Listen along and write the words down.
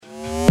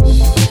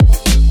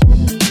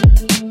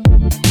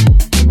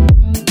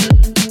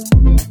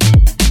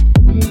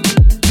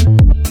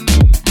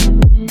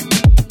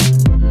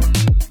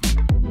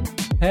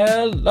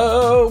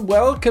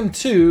welcome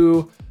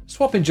to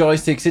Swapping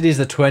Joysticks. It is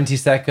the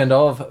 22nd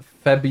of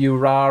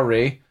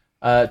February,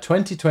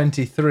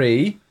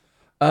 2023.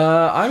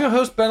 I'm your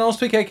host, Ben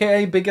Allspeak,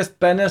 aka Biggest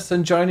Bennis,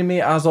 and joining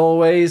me, as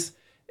always,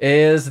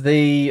 is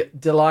the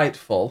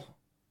delightful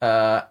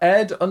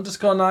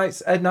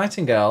Ed_Nights, Ed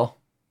Nightingale.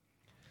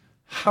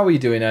 How are you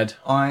doing, Ed?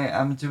 I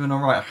am doing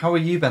all right. How are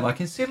you, Ben? I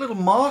can see a little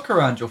mark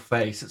around your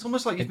face. It's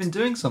almost like you've been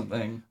doing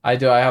something. I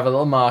do. I have a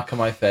little mark on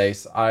my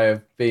face.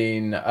 I've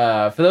been,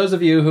 for those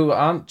of you who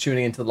aren't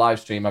tuning into the live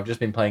stream, I've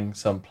just been playing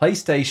some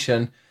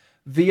PlayStation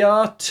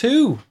VR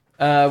 2,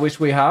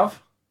 which we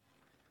have.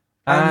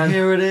 And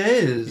here it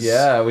is.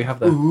 Yeah, we have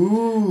the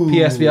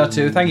PSVR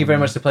 2. Thank you very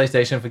much to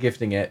PlayStation for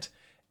gifting it.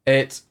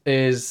 It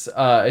is,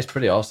 it's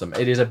pretty awesome.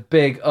 It is a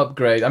big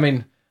upgrade. I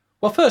mean,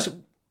 well, first...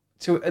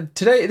 So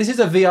today, this is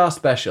a VR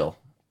special.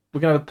 We're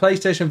going to have a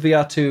PlayStation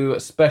VR 2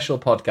 special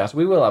podcast.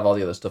 We will have all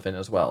the other stuff in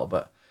as well,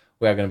 but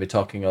we are going to be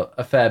talking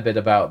a fair bit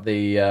about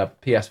the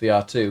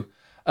PSVR 2.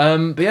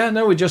 But yeah,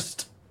 no, we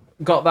just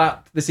got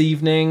that this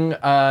evening.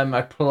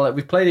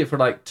 We've played it for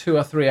like 2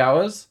 or 3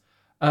 hours.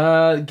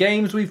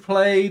 Games we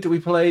played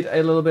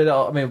a little bit,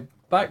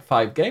 about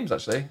 5 games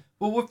actually.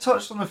 Well, we've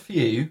touched on a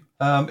few.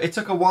 It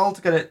took a while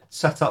to get it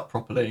set up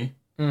properly.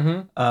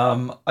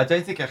 Mm-hmm. I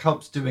don't think it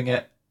helps doing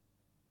it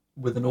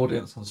with an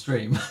audience on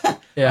stream.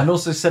 Yeah. And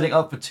also setting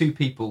up for 2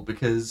 people,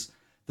 because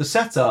the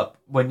setup,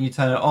 when you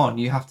turn it on,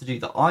 you have to do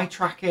the eye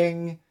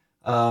tracking,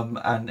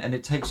 and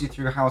it takes you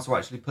through how to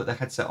actually put the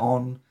headset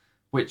on,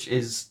 which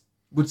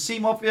would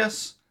seem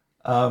obvious.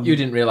 You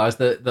didn't realise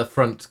that the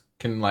front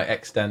can like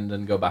extend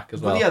and go back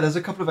as well. But yeah, there's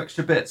a couple of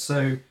extra bits,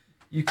 so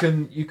you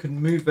can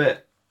move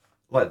it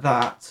like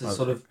that to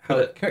sort of put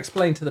it. Can you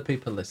explain to the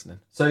people listening?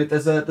 So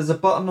there's a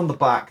button on the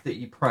back that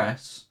you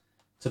press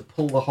to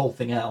pull the whole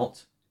thing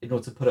out in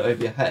order to put it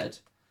over your head.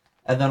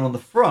 And then on the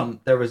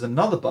front, there is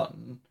another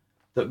button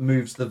that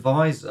moves the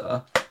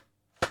visor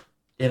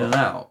in and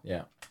out.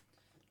 Yeah.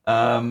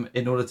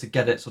 In order to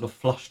get it sort of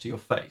flush to your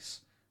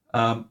face.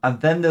 And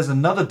then there's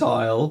another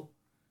dial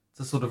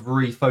to sort of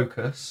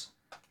refocus.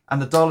 And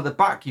the dial at the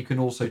back you can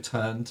also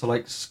turn to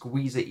like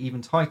squeeze it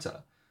even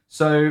tighter.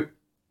 So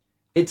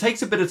it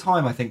takes a bit of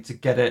time, I think, to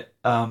get it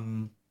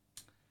in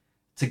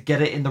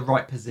the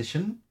right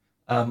position.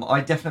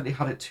 I definitely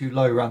had it too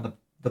low around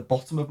the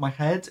bottom of my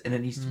head, and it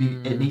needs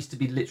to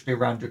be literally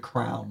around your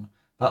crown.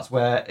 That's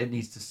where it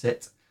needs to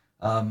sit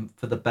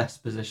for the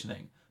best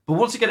positioning. But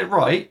once you get it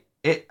right,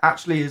 it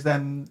actually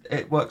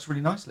it works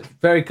really nicely.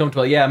 Very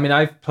comfortable. Yeah, I mean,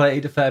 I've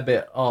played a fair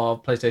bit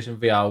of PlayStation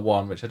VR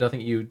 1, which I don't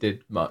think you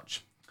did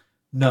much.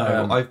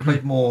 No, I've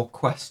played more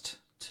Quest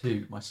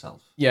 2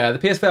 myself. Yeah, the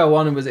PSVR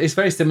 1 it's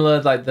very similar.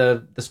 Like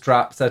the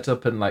strap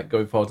setup and like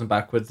going forwards and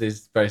backwards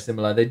is very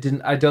similar.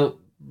 I don't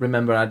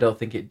remember. I don't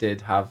think it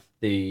did have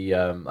the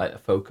like a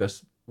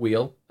focus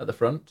wheel at the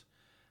front,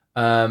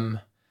 and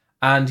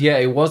yeah,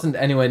 it wasn't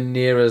anywhere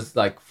near as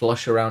like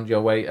flush around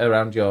your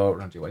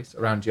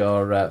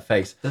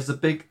face. There's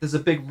a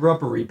big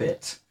rubbery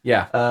bit.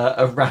 Yeah,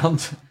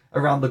 around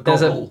the goggle.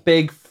 There's a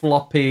big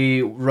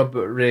floppy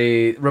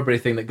rubbery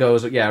thing that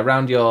goes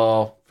around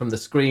from the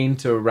screen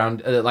to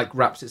around like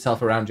wraps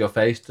itself around your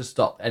face to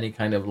stop any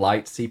kind of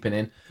light seeping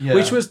in,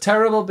 which was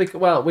terrible.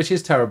 Which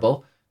is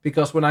terrible.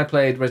 Because when I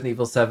played Resident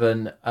Evil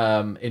 7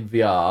 in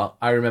VR,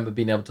 I remember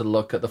being able to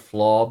look at the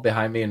floor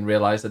behind me and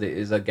realise that it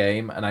is a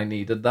game, and I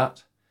needed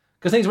that.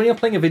 Because things when you're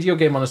playing a video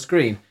game on a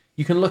screen,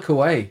 you can look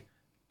away,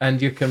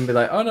 and you can be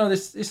like, "Oh no,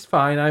 this is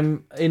fine.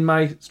 I'm in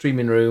my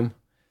streaming room."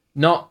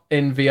 Not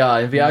in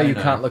VR. In VR, you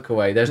can't look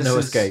away. There's no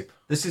escape.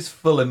 This is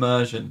full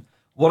immersion.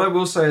 What I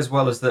will say as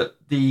well is that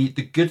the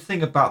good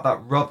thing about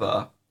that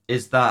rubber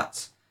is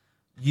that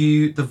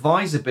the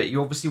visor bit,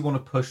 you obviously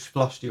want to push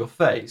flush to your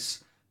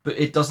face. But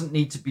it doesn't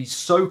need to be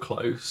so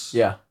close.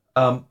 Yeah.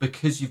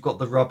 Because you've got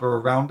the rubber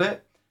around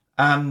it.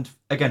 And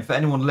again, for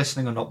anyone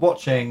listening or not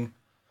watching,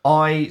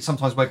 I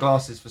sometimes wear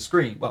glasses for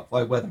screen. Well,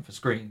 I wear them for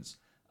screens.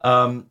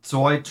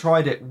 So I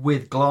tried it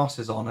with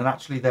glasses on, and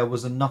actually there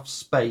was enough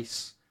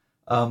space,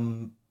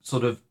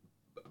 sort of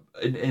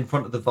in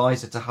front of the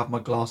visor to have my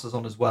glasses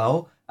on as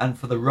well, and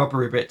for the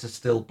rubbery bit to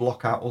still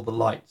block out all the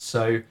light.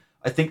 So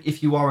I think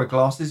if you are a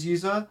glasses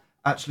user,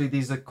 actually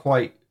these are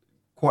quite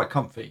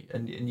comfy,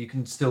 and you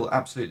can still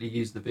absolutely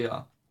use the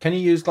VR. Can you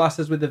use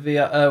glasses with the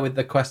VR with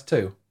the Quest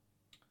 2?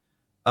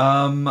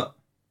 I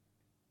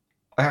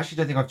actually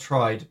don't think I've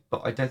tried,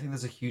 but I don't think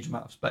there's a huge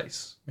amount of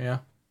space. Yeah.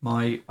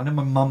 I know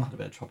my mum had a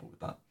bit of trouble with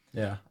that.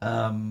 Yeah.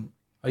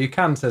 You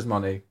can, says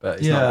Money, but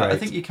it's not not great. I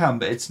think you can,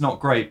 but it's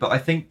not great. But I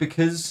think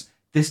because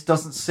this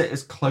doesn't sit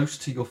as close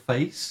to your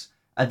face,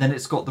 and then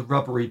it's got the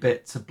rubbery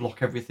bit to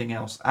block everything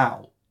else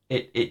out,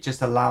 it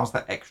just allows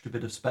that extra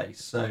bit of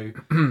space. So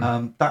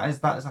that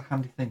is a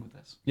handy thing with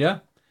this. Yeah.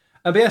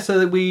 But yeah,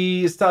 so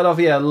we started off,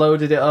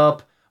 loaded it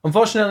up.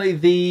 Unfortunately,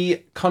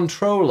 the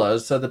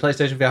controllers, so the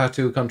PlayStation VR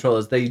 2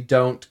 controllers, they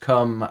don't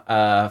come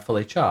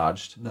fully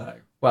charged. No.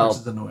 Well, which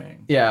is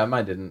annoying. Yeah,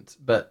 mine didn't.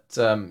 But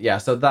so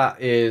that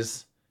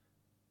is...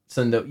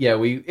 So no,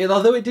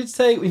 although it did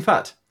say, in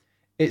fact,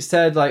 it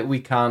said like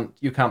you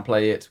can't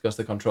play it because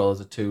the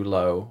controllers are too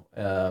low.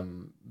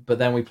 But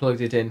then we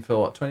plugged it in for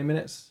what, 20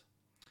 minutes?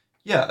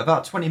 Yeah,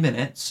 about 20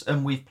 minutes,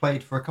 and we've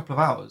played for a couple of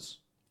hours.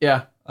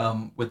 Yeah.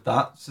 With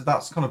that, so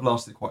that's kind of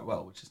lasted quite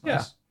well, which is nice.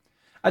 Yeah.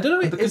 I don't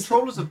know. And the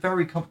controllers are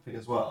very comfy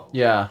as well.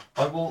 Yeah.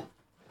 I will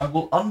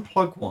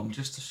unplug one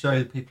just to show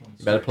the people on the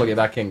You better screen. plug it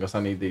back in because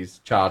I need these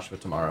charged for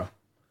tomorrow.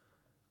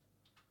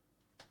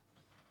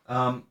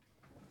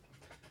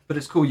 But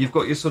it's cool. You've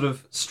got your sort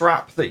of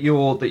strap that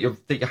your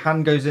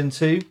hand goes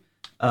into.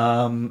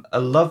 A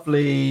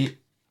lovely,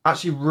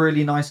 actually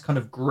really nice kind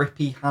of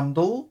grippy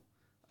handle.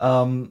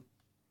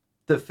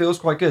 That feels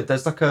quite good.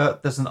 There's an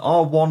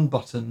R1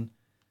 button,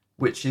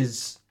 which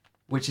is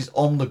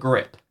on the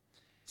grip.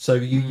 So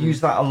you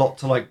use that a lot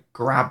to like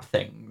grab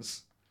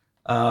things,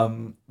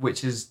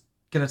 which is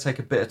going to take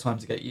a bit of time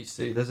to get used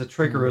to. There's a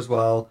trigger as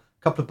well,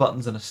 a couple of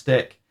buttons and a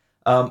stick.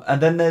 And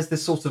then there's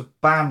this sort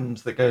of band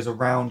that goes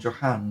around your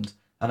hand.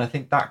 And I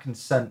think that can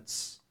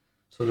sense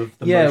sort of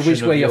the motion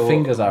which way your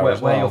fingers are where,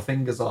 as well. where your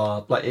fingers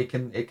are. Like it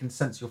can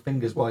sense your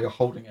fingers while you're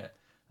holding it.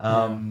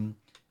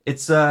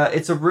 It's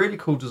a really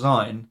cool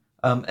design,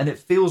 and it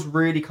feels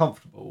really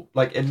comfortable.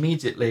 Like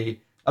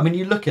immediately, I mean,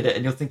 you look at it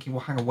and you're thinking, well,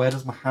 hang on, where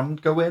does my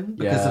hand go in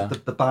because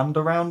of the band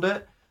around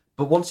it?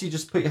 But once you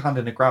just put your hand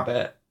in and grab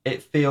it,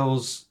 it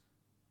feels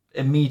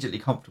immediately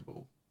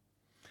comfortable.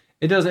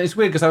 It does. It's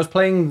weird because I was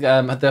playing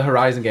the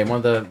Horizon game.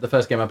 One of the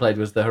first game I played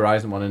was the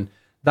Horizon one, and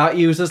that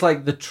uses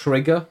like the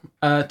trigger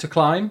to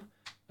climb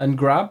and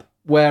grab,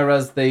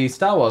 whereas the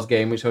Star Wars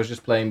game, which I was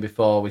just playing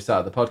before we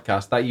started the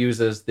podcast, that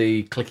uses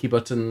the clicky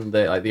button,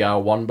 the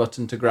R1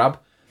 button to grab.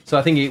 So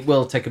I think it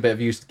will take a bit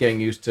of getting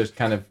used to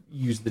kind of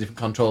use the different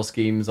control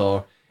schemes,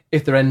 or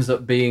if there ends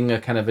up being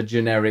a kind of a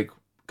generic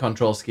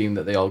control scheme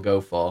that they all go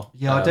for.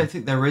 Yeah, I don't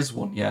think there is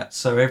one yet.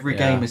 So every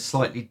game is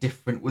slightly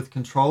different with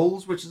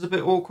controls, which is a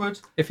bit awkward.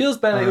 It feels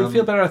better. It would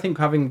feel better, I think,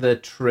 having the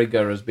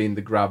trigger as being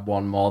the grab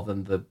one more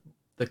than the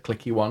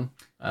clicky one.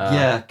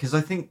 Yeah, because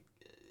I think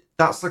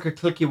that's like a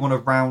clicky one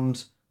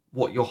around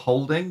what you're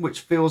holding,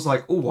 which feels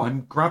like, oh,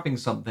 I'm grabbing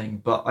something.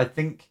 But I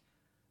think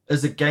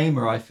as a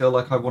gamer, I feel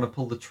like I want to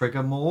pull the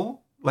trigger more.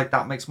 Like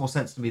that makes more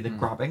sense to me than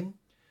grabbing.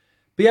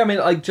 But yeah, I mean,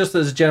 like just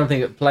as a general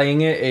thing,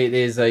 playing it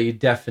is a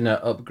definite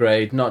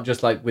upgrade. Not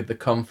just like with the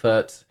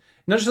comfort,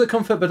 not just the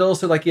comfort, but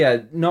also like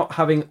not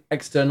having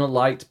external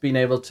light being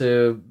able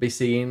to be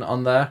seen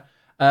on there.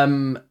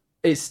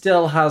 It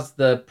still has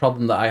the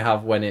problem that I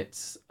have when it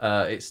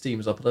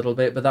steams up a little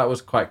bit, but that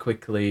was quite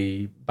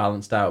quickly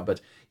balanced out. But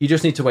you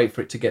just need to wait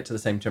for it to get to the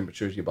same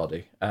temperature as your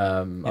body,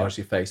 or as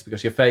your face,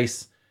 because your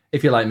face,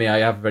 if you're like me, I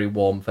have a very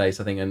warm face,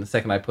 I think, and the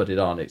second I put it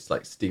on, it's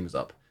like steams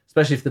up,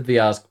 especially if the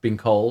VR's been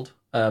cold.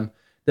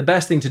 The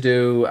best thing to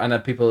do,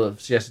 and people have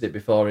suggested it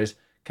before, is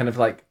kind of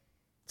like,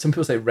 some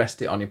people say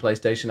rest it on your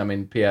PlayStation. I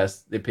mean,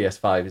 the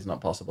PS5 is not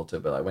possible to,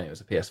 but like when it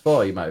was a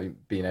PS4, you might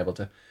have been able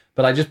to.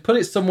 But I just put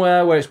it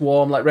somewhere where it's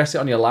warm, like rest it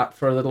on your lap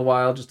for a little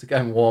while just to go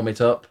and warm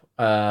it up.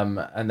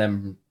 And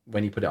then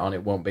when you put it on,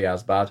 it won't be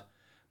as bad.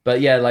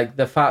 But yeah, like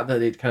the fact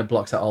that it kind of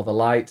blocks out all the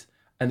light,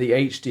 and the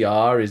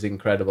HDR is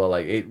incredible.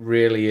 Like it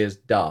really is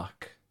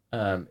dark.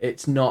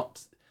 It's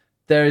not,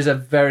 there is a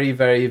very,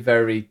 very,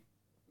 very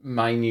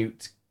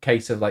minute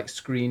case of like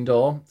screen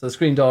door. So the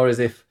screen door is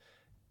a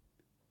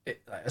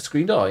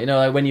screen door,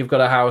 like when you've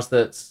got a house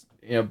that's,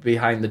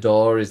 behind the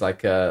door is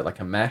like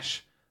a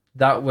mesh.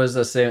 That was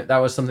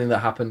something that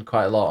happened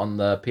quite a lot on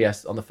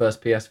the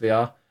first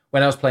PSVR.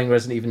 When I was playing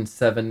Resident Evil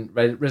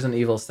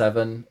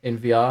 7 in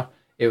VR,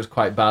 it was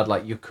quite bad.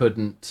 Like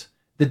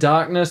the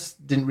darkness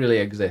didn't really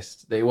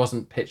exist. It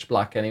wasn't pitch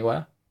black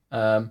anywhere.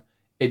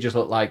 It just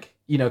looked like,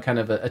 kind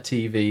of a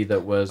TV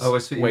that was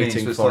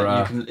waiting for.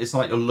 It's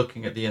like you're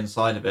looking at the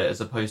inside of it as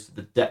opposed to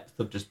the depth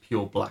of just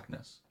pure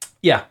blackness.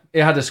 Yeah,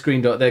 it had a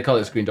screen door. They call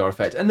it a screen door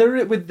effect. And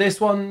with this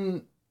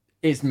one,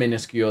 it's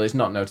minuscule. It's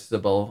not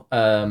noticeable.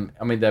 I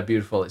mean, they're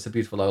beautiful. It's a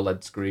beautiful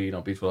OLED screen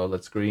or beautiful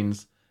OLED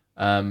screens.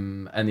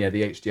 And yeah,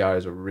 the HDR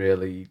is a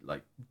really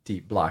like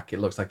deep black. It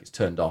looks like it's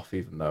turned off,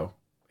 even though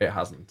it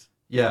hasn't.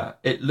 Yeah,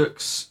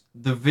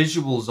 the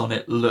visuals on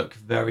it look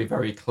very,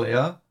 very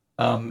clear.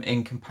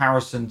 In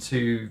comparison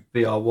to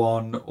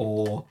VR1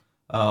 or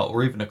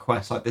even a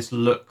Quest, like this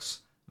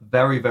looks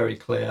very, very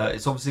clear.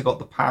 It's obviously got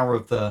the power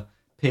of the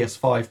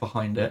PS5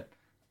 behind it,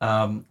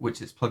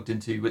 which it's plugged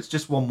into. It's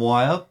just one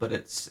wire, but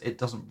it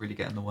doesn't really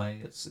get in the way.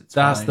 It's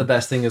That's fine. the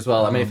best thing as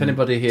well. I mean, if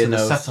anybody here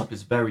knows, the setup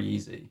is very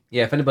easy.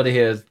 Yeah, if anybody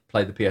here has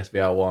played the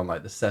PSVR 1,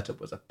 like the setup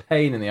was a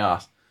pain in the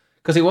ass,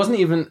 because it wasn't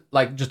even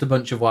like just a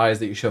bunch of wires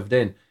that you shoved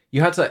in.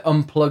 You had to like,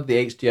 unplug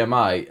the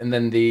HDMI, and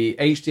then the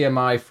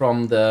HDMI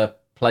from the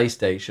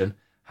PlayStation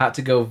had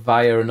to go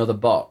via another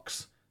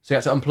box. So you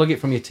had to unplug it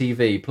from your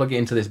TV, plug it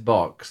into this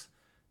box,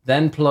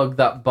 then plug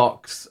that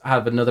box,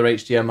 have another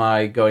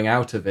HDMI going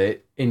out of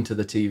it into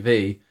the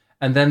TV,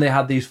 and then they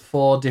had these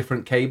 4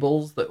 different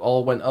cables that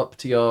all went up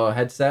to your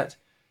headset.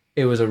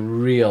 It was a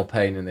real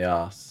pain in the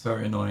arse.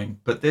 Very annoying.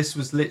 But this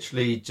was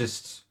literally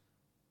just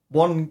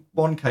one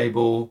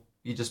cable.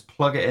 You just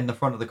plug it in the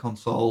front of the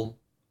console,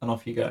 and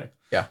off you go.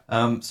 Yeah.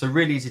 So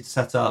really easy to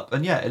set up,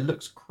 and yeah, it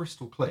looks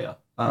crystal clear.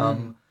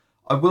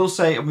 I will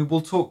say, I mean,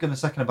 we'll talk in a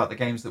second about the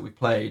games that we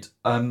played.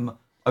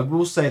 I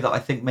will say that I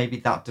think maybe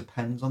that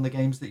depends on the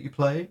games that you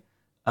play.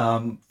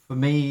 For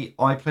me,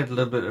 I played a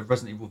little bit of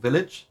Resident Evil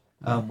Village,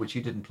 which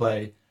you didn't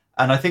play,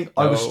 and I think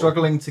I was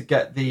struggling to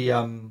get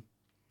the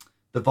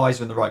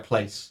visor in the right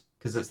place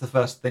because it's the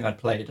first thing I'd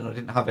played, and I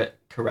didn't have it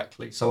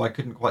correctly, so I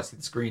couldn't quite see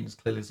the screen as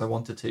clearly as I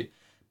wanted to.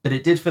 But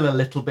it did feel a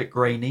little bit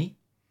grainy,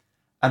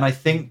 and I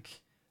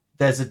think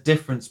there's a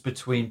difference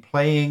between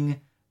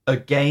playing a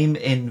game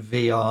in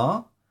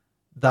VR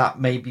that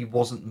maybe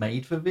wasn't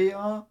made for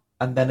VR,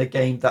 and then a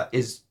game that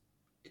is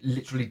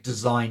literally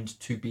designed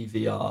to be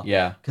VR.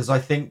 Yeah. Because I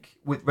think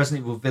with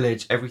Resident Evil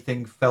Village,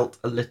 everything felt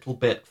a little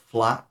bit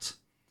flat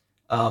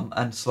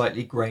and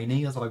slightly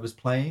grainy as I was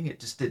playing. It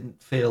just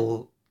didn't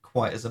feel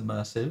quite as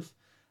immersive.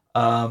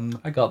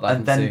 I got that.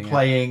 And then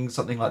playing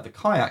something like the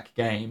Kayak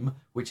game,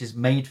 which is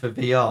made for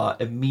VR,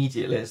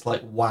 immediately it's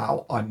like,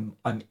 wow, I'm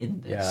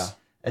in this. Yeah.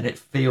 And it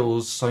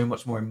feels so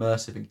much more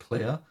immersive and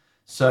clear.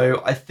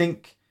 So I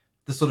think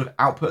the sort of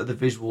output of the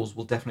visuals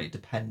will definitely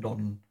depend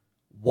on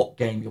what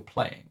game you're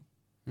playing,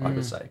 I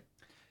would say.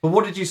 But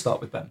what did you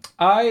start with then?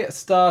 I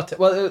started,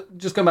 well,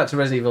 just going back to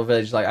Resident Evil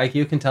Village, like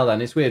you can tell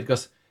then, it's weird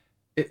because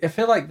I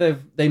feel like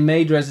they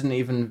made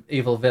Resident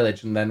Evil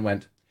Village and then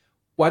went,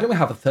 why don't we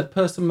have a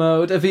third-person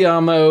mode, a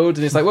VR mode?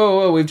 And it's like,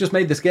 whoa, we've just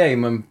made this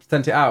game and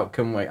sent it out.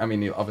 Can we? I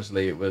mean,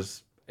 obviously it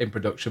was in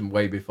production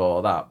way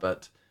before that,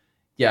 but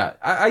yeah,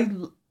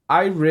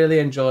 I really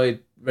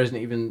enjoyed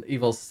Resident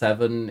Evil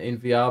 7 in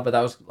VR, but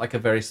that was like a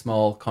very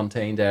small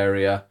contained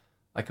area,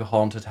 like a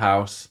haunted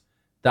house.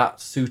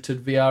 That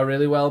suited VR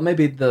really well.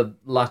 Maybe the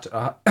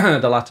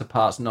latter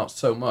parts not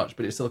so much,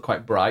 but it's still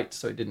quite bright,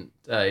 so it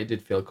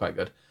did feel quite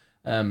good.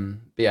 But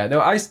yeah, no,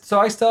 I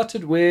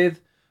started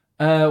with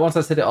once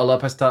I set it all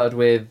up, I started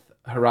with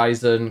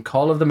Horizon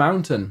Call of the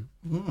Mountain,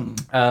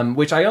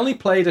 which I only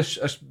played a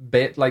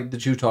bit, like the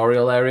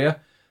tutorial area.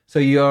 So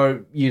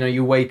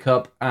you wake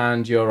up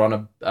and you're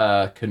on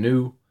a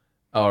canoe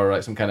or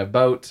like some kind of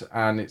boat,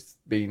 and it's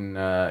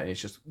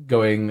just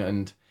going,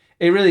 and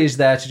it really is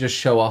there to just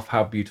show off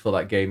how beautiful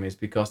that game is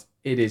because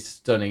it is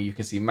stunning. You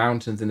can see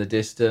mountains in the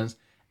distance.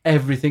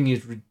 Everything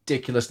is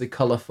ridiculously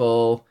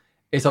colourful.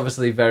 It's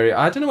obviously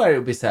I don't know where it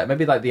would be set.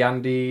 Maybe like the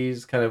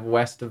Andes, kind of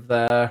west of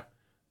there.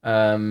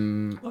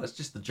 Well, it's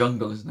just the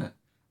jungle, isn't it?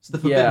 It's the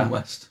Forbidden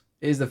West.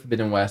 It is the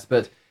Forbidden West,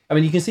 but I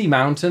mean, you can see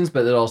mountains,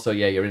 but then also,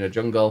 you're in a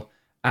jungle,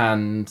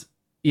 and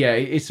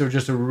it's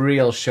just a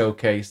real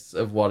showcase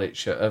of what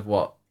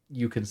what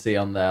you can see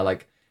on there.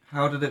 Like,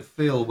 how did it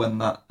feel when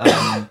that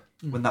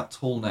when that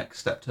tall neck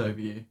stepped over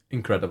you?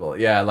 Incredible,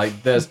 yeah.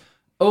 Like there's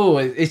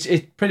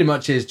it pretty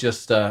much is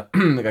just a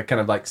kind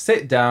of like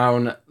sit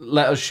down,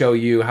 let us show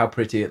you how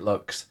pretty it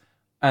looks.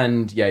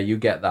 And yeah, you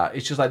get that.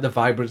 It's just like the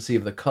vibrancy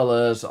of the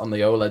colors on the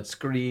OLED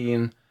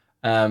screen.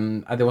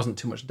 And there wasn't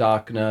too much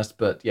darkness,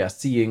 but yeah,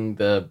 seeing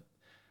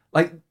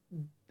I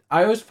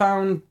always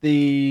found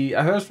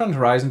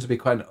Horizon to be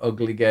quite an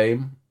ugly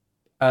game.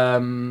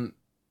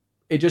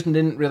 It just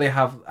didn't really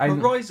have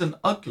Horizon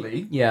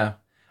ugly. Yeah,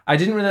 I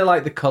didn't really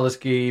like the color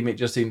scheme. It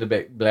just seemed a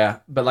bit blah.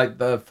 But like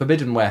the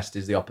Forbidden West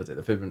is the opposite.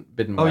 The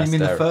Forbidden West. Oh, you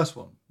mean the first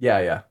one?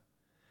 Yeah.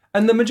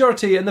 And the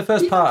majority in the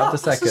first part of the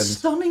second. It's a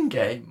stunning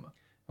game.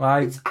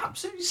 It's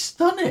absolutely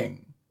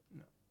stunning.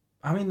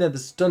 I mean,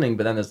 there's stunning,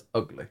 but then there's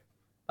ugly.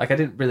 Like, I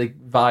didn't really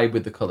vibe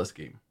with the colour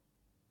scheme.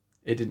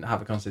 It didn't have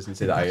a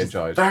consistency that I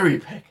enjoyed. Very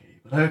picky,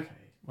 but okay.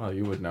 Well,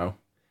 you would know.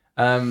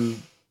 But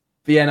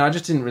yeah, no, I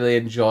just didn't really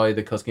enjoy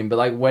the colour scheme. But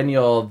like, when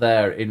you're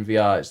there in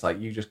VR, it's like,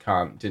 you just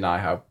can't deny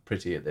how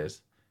pretty it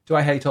is. Do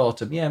I hate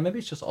autumn? Yeah, maybe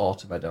it's just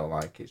autumn I don't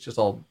like. It's just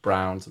all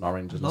browns and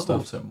oranges and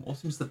stuff. Autumn.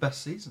 Autumn's the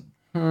best season.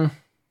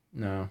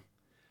 No.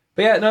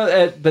 But yeah,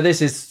 no. But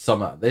this is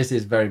summer. This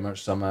is very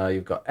much summer.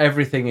 You've got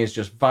everything is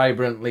just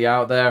vibrantly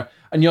out there,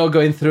 and you're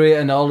going through it,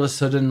 and all of a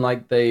sudden,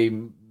 like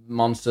the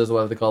monsters, or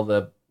whatever they call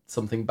the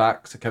something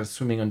backs, are kind of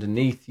swimming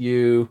underneath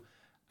you,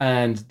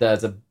 and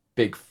there's a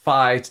big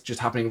fight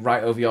just happening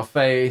right over your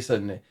face,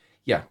 and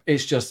yeah,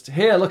 it's just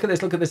here. Look at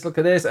this. Look at this. Look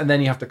at this, and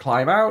then you have to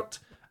climb out.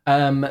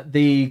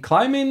 The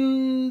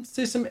climbing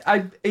system.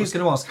 I was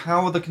going to ask,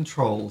 how are the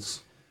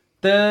controls?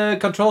 The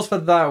controls for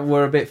that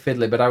were a bit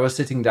fiddly, but I was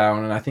sitting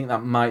down, and I think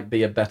that might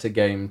be a better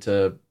game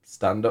to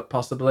stand up,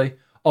 possibly,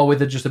 or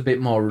with just a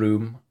bit more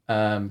room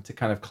to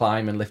kind of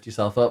climb and lift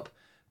yourself up.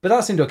 But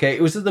that seemed okay.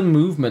 It was the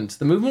movement.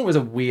 The movement was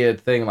a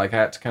weird thing. Like, I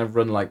had to kind of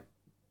run like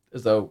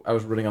as though I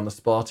was running on the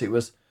spot. It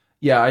was,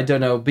 I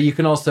don't know. But you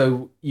can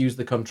also use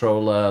the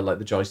controller, like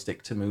the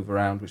joystick, to move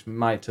around, which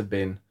might have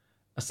been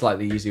a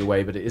slightly easier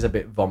way, but it is a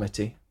bit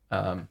vomity.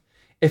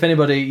 If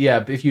anybody,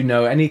 if you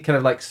know any kind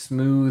of like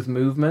smooth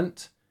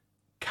movement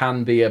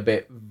can be a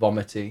bit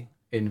vomity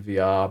in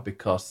VR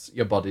because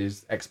your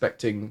body's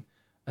expecting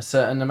a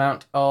certain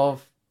amount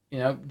of,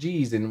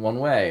 G's in one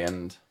way,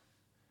 and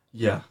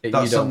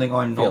that's something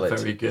I'm not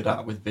very good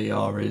at with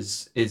VR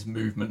is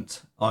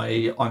movement.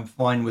 I'm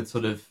fine with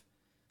sort of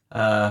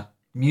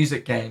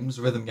music games,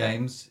 rhythm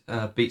games,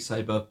 Beat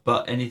Saber,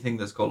 but anything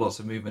that's got lots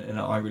of movement in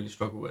it, I really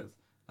struggle with.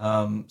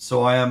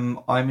 So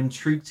I'm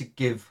intrigued to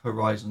give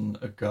Horizon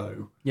a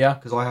go. Yeah.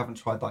 Because I haven't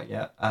tried that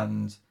yet,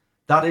 and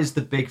that is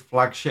the big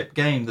flagship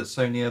game that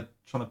Sony are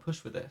trying to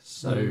push with this.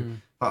 So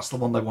that's the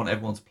one they want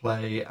everyone to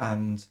play.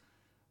 And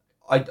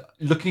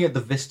looking at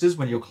the vistas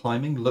when you're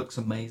climbing looks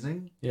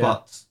amazing. Yeah.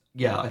 But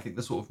yeah, I think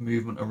the sort of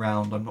movement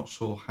around, I'm not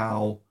sure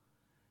how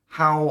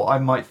I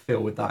might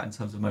feel with that in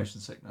terms of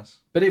motion sickness.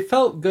 But it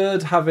felt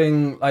good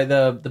having like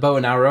the bow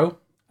and arrow.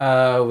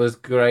 Was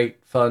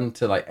great fun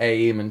to like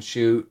aim and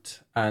shoot,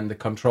 and the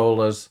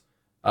controllers.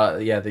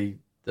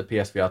 The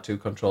PSVR 2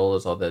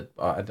 controllers, or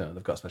I don't know,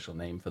 they've got a special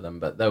name for them,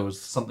 but those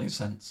Something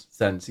Sense.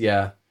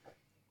 Yeah.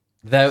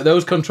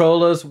 Those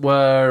controllers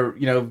were,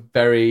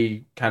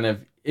 very kind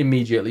of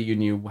immediately you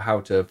knew how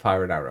to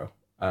fire an arrow.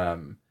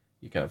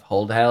 You kind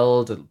of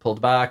held,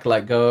 pulled back,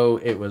 let go.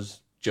 It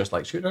was just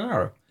like shooting an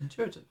arrow.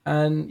 Intuitive.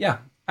 And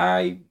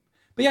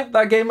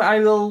that game, I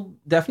will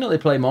definitely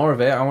play more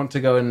of it. I want to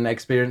go and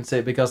experience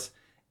it because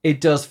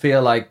it does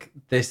feel like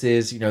this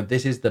is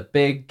the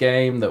big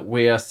game that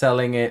we are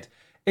selling it.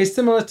 It's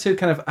similar to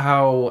kind of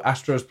how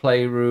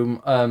Astrobot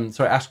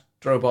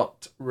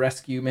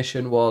Rescue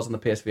Mission was on the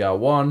PSVR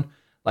 1,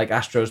 like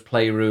Astro's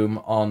Playroom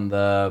on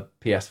the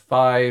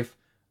PS5,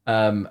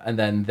 and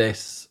then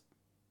this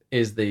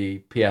is the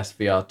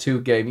PSVR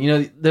 2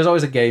 game. There's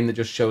always a game that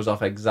just shows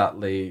off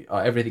exactly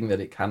everything that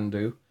it can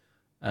do,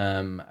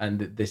 and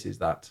this is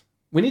that.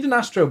 We need an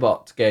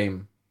Astrobot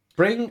game.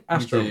 Bring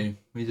Astro.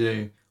 We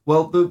do.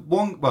 Well,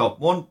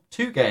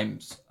 two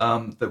games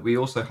that we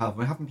also have,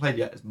 we haven't played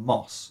yet, is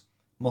Moss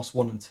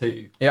 1 and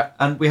 2. Yeah.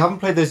 And we haven't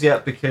played those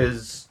yet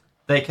because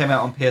they came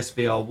out on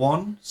PSVR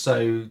 1,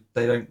 so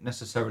they don't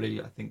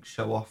necessarily, I think,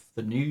 show off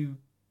the new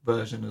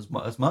version as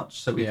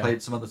much. So we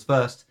played some others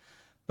first.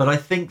 But I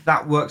think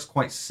that works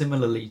quite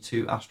similarly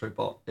to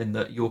Astrobot in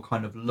that you're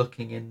kind of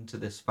looking into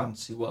this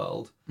fantasy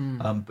world,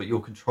 but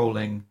you're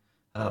controlling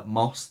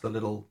Moss, the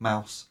little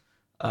mouse.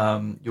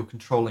 You're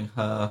controlling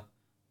her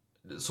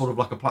sort of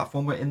like a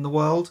platformer in the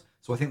world.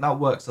 So I think that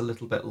works a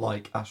little bit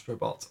like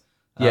Astrobot.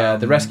 Yeah,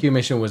 the rescue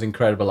mission was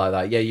incredible like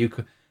that. Yeah,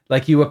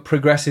 you were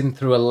progressing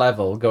through a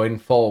level going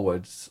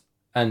forwards,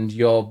 and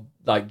you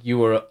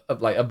were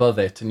like above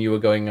it, and you were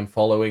going and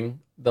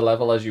following the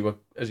level as you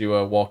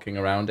were walking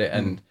around it,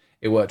 and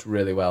it worked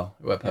really well.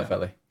 It worked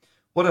perfectly.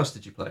 What else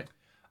did you play?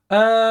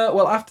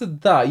 Well, after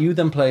that, you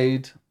then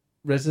played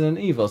Resident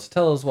Evil. So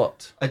tell us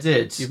what I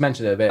did. You've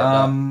mentioned it a bit.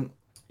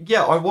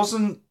 Yeah, I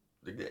wasn't.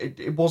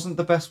 It wasn't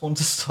the best one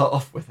to start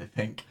off with. I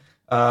think.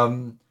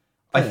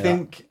 I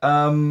think.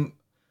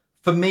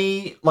 For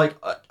me, like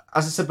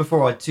as I said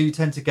before, I do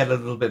tend to get a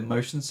little bit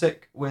motion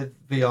sick with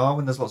VR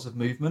when there's lots of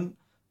movement.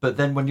 But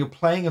then when you're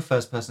playing a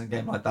first-person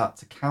game like that,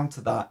 to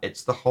counter that,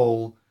 it's the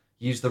whole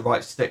use the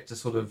right stick to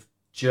sort of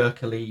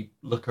jerkily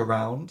look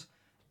around,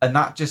 and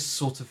that just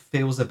sort of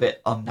feels a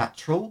bit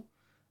unnatural,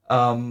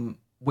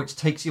 which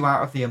takes you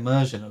out of the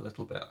immersion a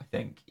little bit, I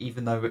think,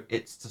 even though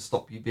it's to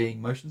stop you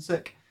being motion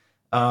sick.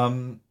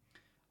 I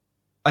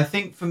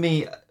think for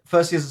me,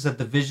 firstly, as I said,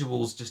 the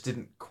visuals just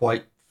didn't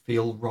quite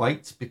feel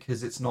right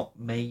because it's not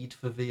made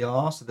for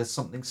VR, so there's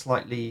something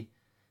slightly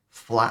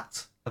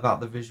flat about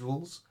the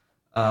visuals.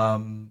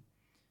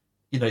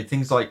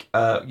 Things like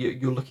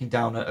you're looking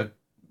down at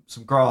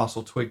some grass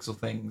or twigs or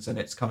things, and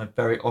it's kind of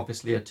very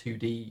obviously a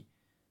 2D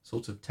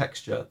sort of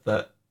texture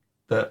that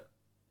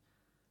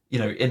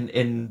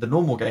in the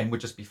normal game would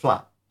just be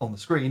flat on the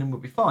screen and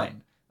would be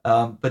fine.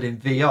 But in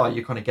VR,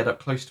 you kind of get up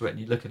close to it and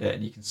you look at it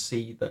and you can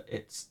see that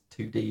it's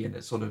 2D, and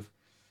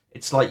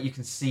it's like you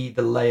can see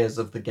the layers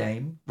of the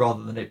game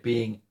rather than it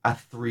being a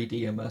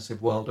 3D immersive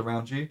world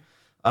around you.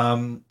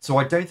 So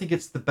I don't think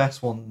it's the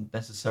best one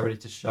necessarily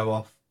to show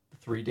off the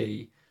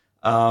 3D.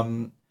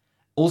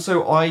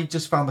 Also, I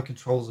just found the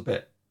controls a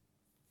bit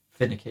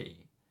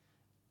finicky.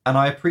 And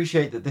I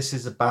appreciate that this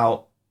is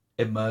about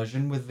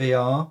immersion with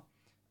VR.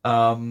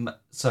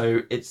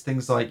 So it's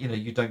things like,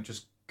 you don't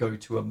just go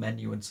to a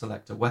menu and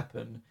select a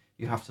weapon.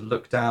 You have to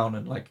look down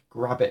and like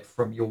grab it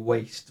from your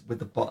waist with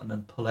the button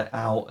and pull it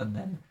out, and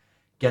then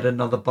get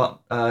another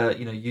button,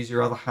 use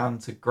your other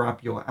hand to grab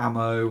your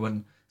ammo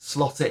and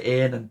slot it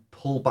in and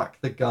pull back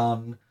the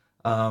gun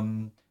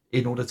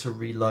in order to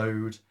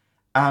reload.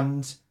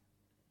 And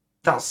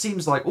that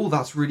seems like, oh,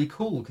 that's really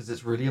cool because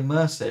it's really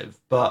immersive,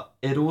 but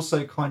it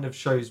also kind of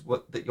shows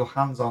that your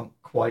hands aren't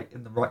quite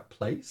in the right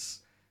place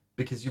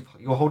because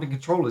you're holding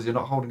controllers, you're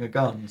not holding a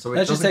gun, so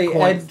it doesn't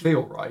quite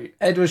feel right.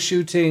 Ed was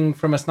shooting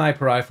from a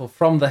sniper rifle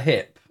from the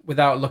hip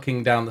without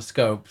looking down the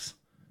scopes.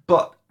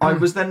 But I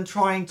was then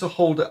trying to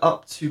hold it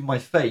up to my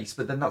face,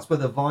 but then that's where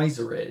the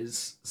visor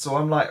is. So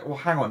I'm like, well,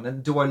 hang on,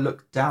 and do I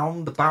look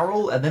down the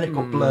barrel? And then it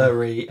got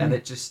blurry, and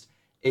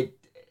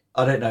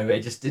I don't know, it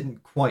just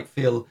didn't quite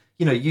feel...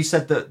 you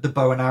said that the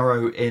bow and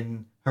arrow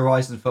in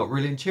Horizon felt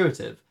really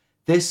intuitive.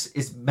 This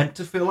is meant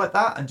to feel like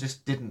that and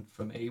just didn't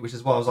for me, which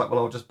is why I was like, well,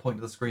 I'll just point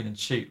to the screen and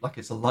shoot like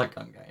it's a light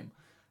gun game,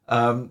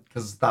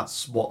 because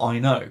that's what I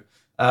know.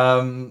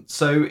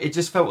 So it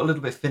just felt a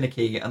little bit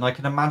finicky, and I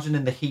can imagine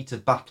in the heat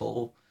of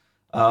battle,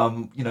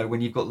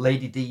 when you've got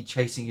Lady D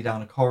chasing you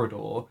down a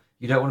corridor,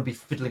 you don't want to be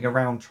fiddling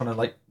around trying to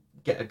like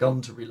get a gun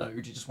to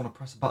reload. You just want to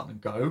press a button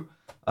and go.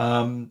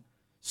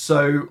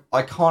 So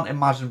I can't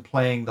imagine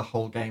playing the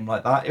whole game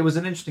like that. It was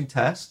an interesting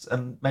test,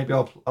 and maybe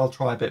I'll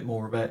try a bit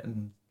more of it,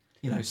 and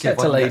see Get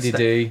to Lady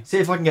D. See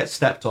if I can get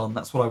stepped on.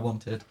 That's what I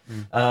wanted.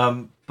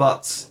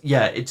 But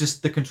yeah,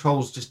 the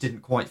controls just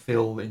didn't quite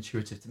feel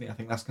intuitive to me. I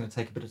think that's going to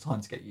take a bit of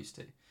time to get used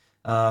to.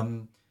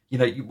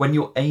 When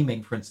you're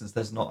aiming, for instance,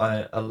 there's not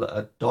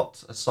a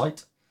dot, a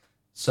sight,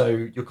 so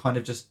you're kind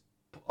of just.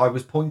 I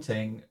was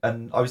pointing,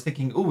 and I was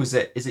thinking, oh, is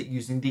it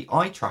using the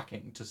eye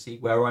tracking to see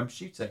where I'm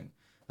shooting,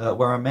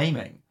 where I'm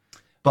aiming?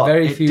 But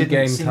very few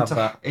games have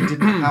that. It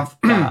didn't have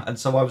that, and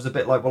so I was a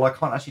bit like, well, I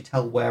can't actually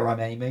tell where I'm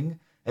aiming,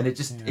 and it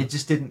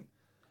just didn't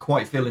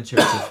quite feel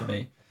intuitive for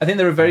me. I think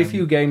there are very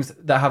few games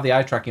that have the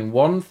eye tracking.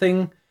 One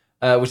thing,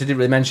 which I didn't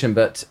really mention,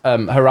 but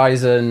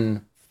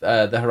Horizon,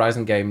 the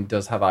Horizon game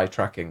does have eye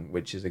tracking,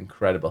 which is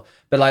incredible.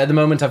 But like at the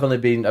moment, I've only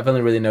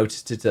really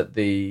noticed it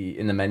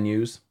in the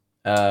menus.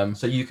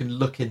 So you can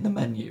look in the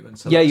menu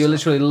and you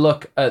literally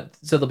look at.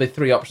 So there'll be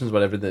three options,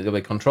 whatever. There'll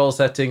be control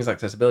settings,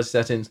 accessibility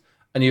settings,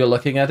 and you're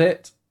looking at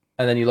it,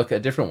 and then you look at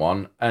a different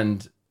one,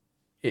 and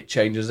it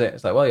changes it.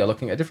 It's like, well, you're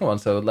looking at a different one,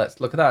 so let's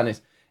look at that,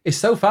 and it's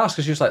so fast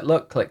because you're just like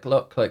look,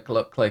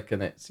 click,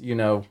 and it's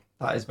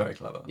that is very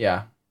clever.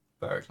 Yeah,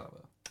 very clever.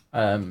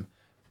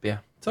 Yeah.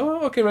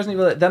 So okay, Resident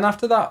Evil. Then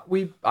after that,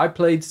 I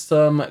played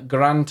some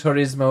Gran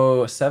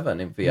Turismo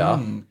 7 in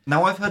VR.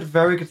 Now I've heard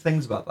very good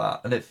things about that,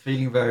 and it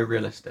feeling very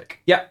realistic.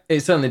 Yeah, it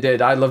certainly did.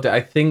 I loved it.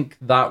 I think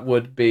that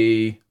would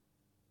be.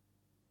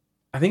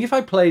 I think if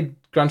I played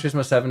Gran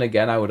Turismo 7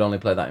 again, I would only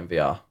play that in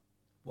VR.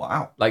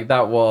 Wow. Like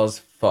that was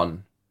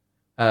fun.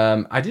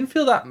 I didn't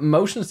feel that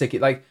motion sticky.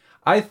 Like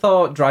I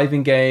thought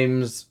driving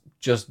games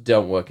just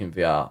don't work in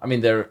VR. I mean,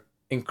 they're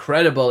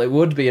incredible. It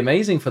would be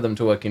amazing for them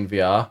to work in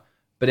VR.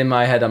 But in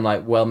my head, I'm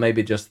like, well,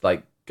 maybe just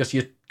like, because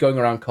you're going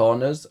around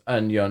corners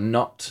and you're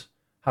not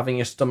having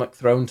your stomach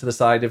thrown to the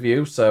side of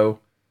you, so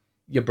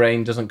your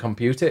brain doesn't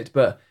compute it.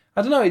 But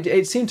I don't know,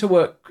 it seemed to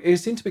work. It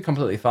seemed to be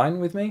completely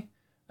fine with me.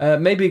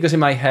 Maybe because in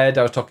my head,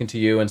 I was talking to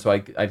you, and so I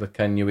kind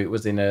of knew it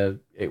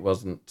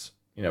wasn't,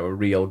 a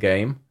real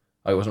game.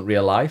 It wasn't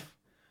real life.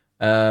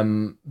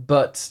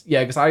 But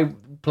yeah, because I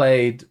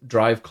played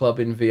Drive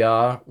Club in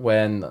VR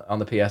on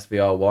the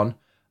PSVR 1,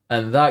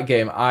 and that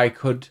game I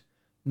could...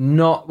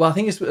 I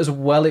think it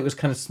was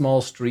kind of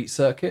small street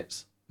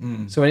circuits.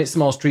 So when it's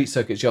small street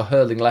circuits, you're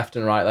hurling left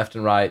and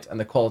right, and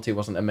the quality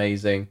wasn't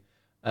amazing.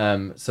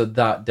 So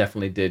that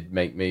definitely did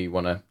make me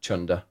want to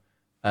chunder,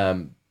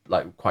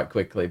 like quite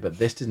quickly. But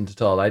this didn't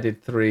at all. I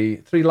did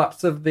three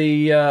laps of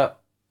the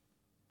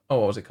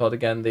what was it called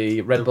again?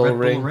 The Red Bull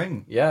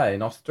Ring. Yeah,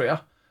 in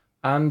Austria,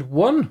 and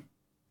won.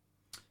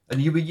 And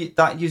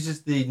that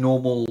uses the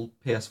normal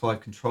PS5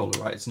 controller,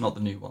 right? It's not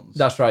the new ones.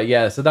 That's right,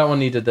 yeah. So that one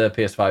needed the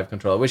PS5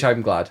 controller, which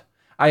I'm glad.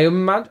 I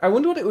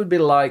wonder what it would be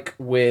like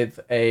with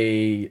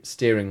a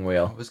steering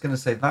wheel. I was going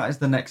to say, that is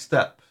the next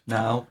step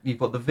now. You've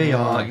got the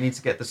VR, you need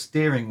to get the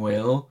steering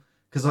wheel.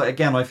 Because,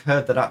 again, I've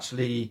heard that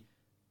actually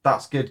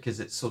that's good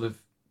because it's sort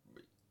of...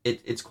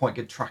 It's quite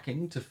good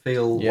tracking to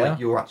feel like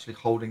you're actually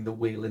holding the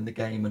wheel in the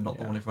game and not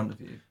the one in front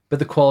of you. But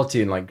the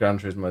quality in like Gran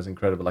Turismo is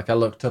incredible. Like I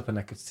looked up and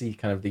I could see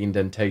kind of the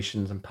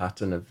indentations and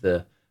pattern of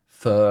the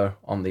fur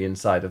on the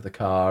inside of the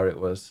car. It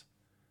was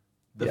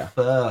the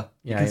fur.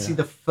 You can see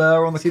the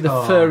fur on the car. See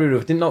the furry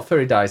roof. Not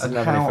furry dice. And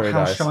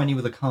how shiny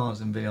were the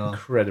cars in VR?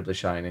 Incredibly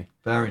shiny.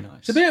 Very nice.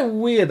 It's a bit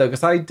weird though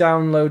because I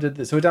downloaded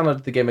we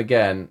downloaded the game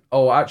again.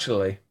 Oh,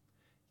 actually.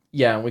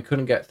 Yeah, and we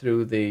couldn't get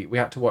through we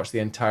had to watch the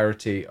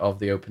entirety of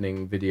the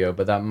opening video,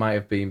 but that might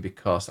have been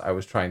because I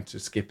was trying to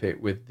skip it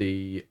with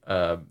the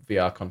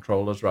VR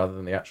controllers rather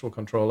than the actual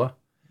controller.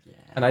 Yeah.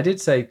 And I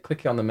did say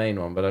click it on the main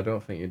one, but I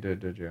don't think you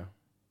did you?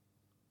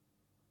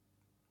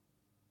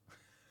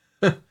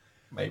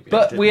 Maybe.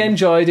 But we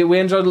enjoyed it. We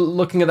enjoyed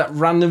looking at that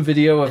random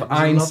video of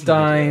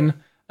Einstein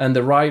and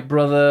the Wright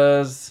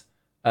brothers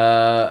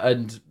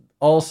and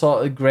all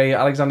sort of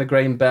Alexander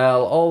Graham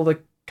Bell, all the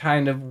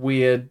kind of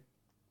weird,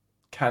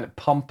 kind of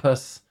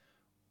pompous,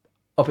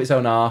 up its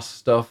own arse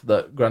stuff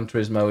that Gran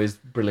Turismo is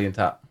brilliant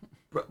at.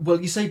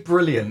 Well, you say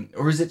brilliant,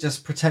 or is it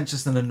just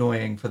pretentious and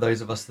annoying for those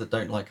of us that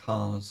don't like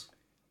cars?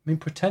 I mean,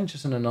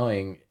 pretentious and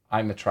annoying,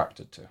 I'm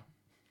attracted to.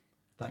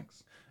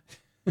 Thanks.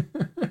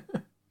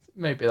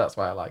 Maybe that's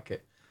why I like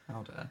it.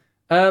 How dare.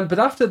 But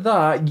after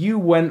that, you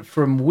went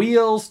from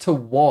wheels to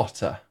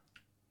water.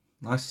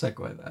 Nice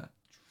segue there.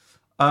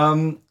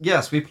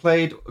 Yes, we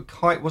played,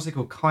 what's it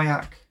called?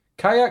 Kayak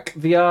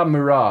VR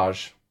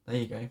Mirage. There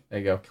you go. There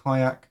you go.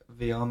 Kayak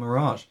VR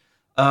Mirage.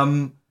 I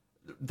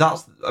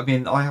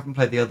haven't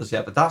played the others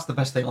yet, but that's the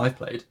best thing I've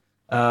played.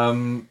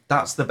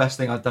 That's the best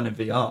thing I've done in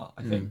VR,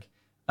 I think.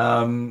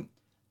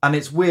 And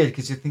it's weird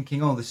because you're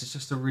thinking, oh, this is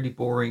just a really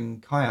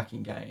boring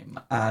kayaking game.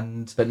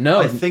 But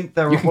no, I think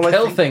there are... You can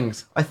kill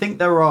things. I think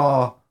there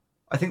are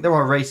I think there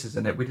are races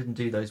in it. We didn't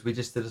do those. We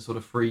just did a sort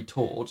of free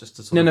tour just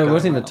to sort No, of no, it go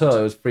wasn't even a around. tour.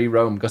 It was free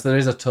roam because there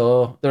is a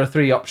tour. There are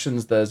 3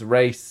 options. There's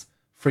race,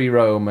 free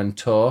roam, and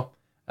tour.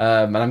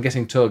 And I'm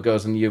guessing tour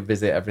goes and you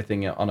visit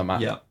everything on a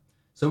map. Yeah.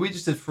 So we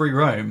just did free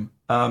roam,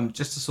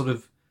 just to sort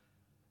of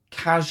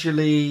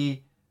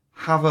casually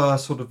have a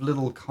sort of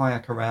little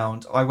kayak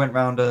around. I went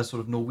round a sort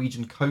of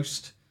Norwegian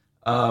coast.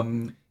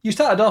 You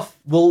started off.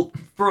 Well,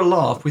 For a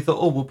laugh, we thought,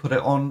 oh, we'll put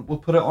it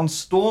on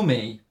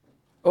stormy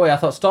oh yeah, I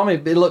thought Stormy.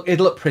 It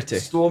looked pretty.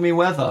 stormy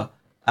weather,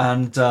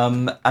 and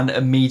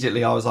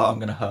immediately I was like, I'm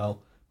gonna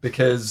hurl,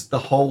 because the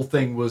whole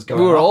thing was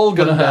going We were all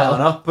gonna and down,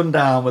 hurl. up and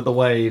down with the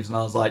waves, and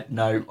I was like,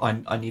 no,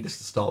 I need this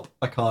to stop.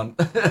 I can't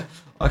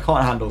I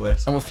can't handle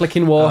this. And we're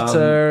flicking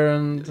water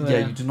and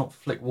Yeah, you do not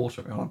flick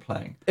water at me when I'm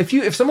playing.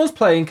 if someone's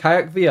playing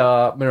Kayak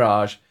VR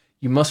Mirage,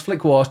 you must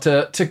flick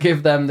water to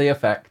give them the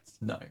effect.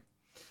 No.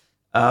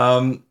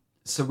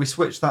 So we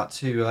switched that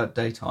to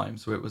daytime,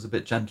 so it was a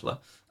bit gentler.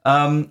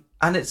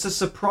 And it's a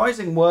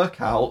surprising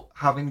workout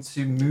having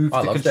to move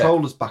I the loved it.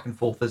 controllers back and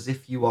forth as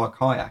if you are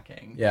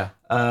kayaking. Yeah.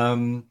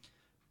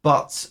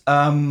 But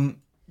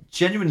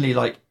genuinely,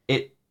 like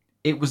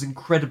it was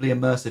incredibly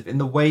immersive in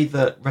the way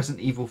that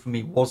Resident Evil for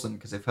me wasn't,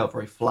 because it felt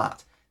very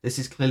flat. This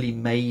is clearly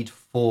made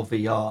for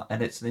VR,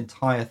 and it's an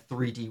entire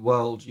 3D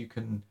world. You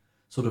can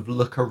sort of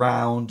look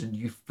around and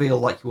you feel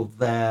like you're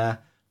there.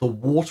 The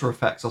water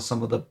effects are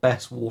some of the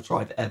best water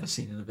I've ever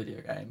seen in a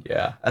video game.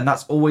 Yeah. And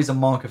that's always a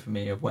marker for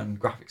me of when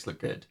graphics look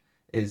good,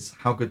 is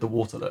how good the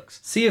water looks.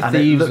 Sea of And it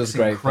Thieves looks was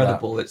great for that.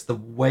 incredible. It's the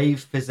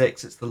wave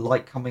physics, it's the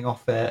light coming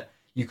off it.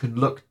 You can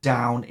look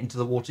down into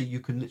the water.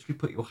 You can literally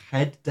put your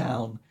head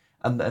down,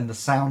 and the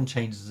sound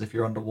changes as if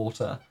you're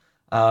underwater.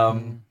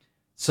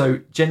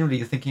 So generally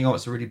you're thinking, oh,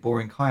 it's a really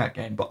boring kayak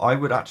game, but I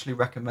would actually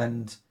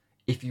recommend,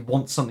 if you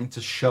want something to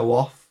show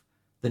off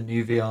the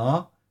new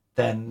VR,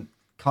 then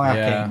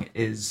kayaking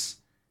is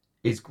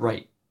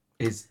great.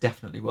 Is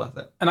definitely worth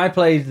it. And I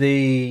played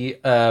the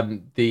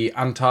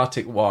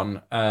Antarctic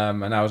one,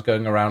 and I was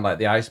going around like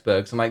the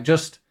icebergs and like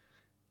just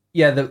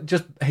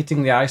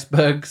hitting the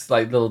icebergs,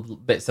 like little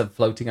bits of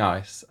floating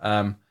ice.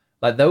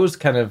 Like those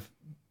kind of,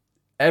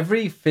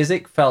 every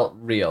physic felt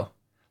real.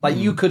 Like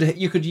you could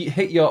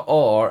hit your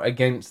oar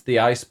against the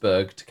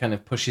iceberg to kind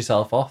of push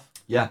yourself off.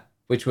 Yeah.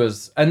 Which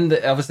was, and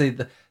obviously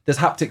there's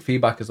haptic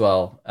feedback as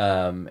well,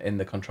 in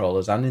the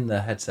controllers and in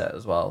the headset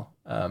as well.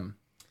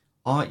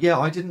 I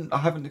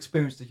haven't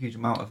experienced a huge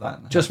amount of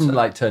that. Just from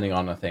like turning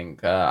on, I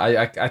think.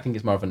 I think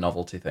it's more of a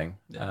novelty thing.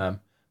 Yeah.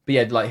 But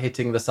yeah, like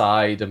hitting the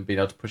side and being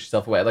able to push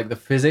yourself away. Like the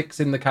physics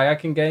in the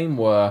kayaking game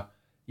were,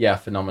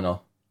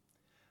 phenomenal.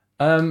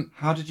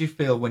 How did you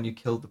feel when you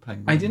killed the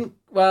penguin?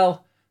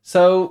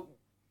 So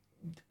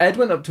Ed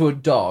went up to a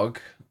dog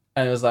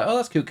and was like, oh,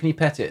 that's cute. Can you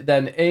pet it?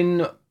 Then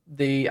in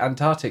the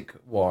Antarctic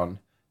one,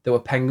 there were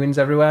penguins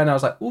everywhere. And I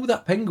was like, oh,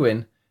 that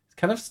penguin is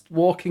kind of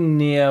walking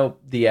near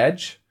the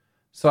edge.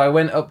 So I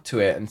went up to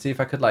it and see if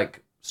I could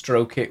like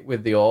stroke it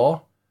with the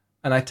oar.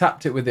 And I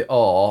tapped it with the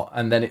oar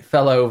and then it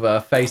fell over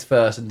face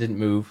first and didn't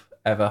move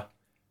ever.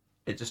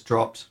 It just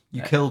dropped.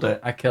 You killed it.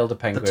 I killed a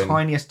penguin. The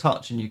tiniest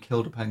touch and you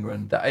killed a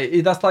penguin.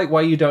 That's like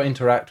why you don't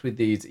interact with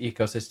these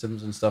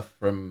ecosystems and stuff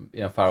from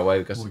far away,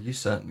 because Well, you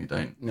certainly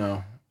don't.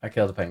 no, I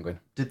killed a penguin.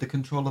 Did the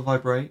controller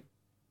vibrate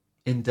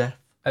in death?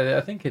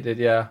 I think it did,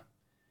 yeah.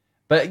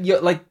 But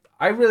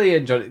I really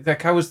enjoyed it.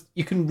 Like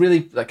you can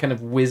really like kind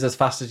of whiz as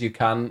fast as you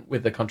can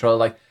with the controller.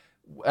 Like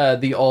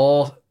the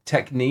oar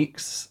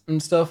techniques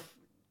and stuff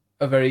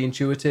are very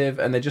intuitive,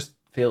 and it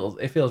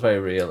feels very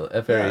real,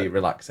 very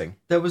relaxing.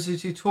 There was a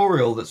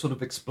tutorial that's sort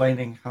of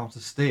explaining how to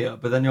steer,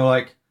 but then you're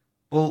like,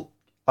 well,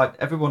 like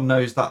everyone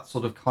knows that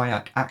sort of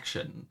kayak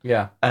action,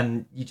 Yeah.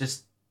 and you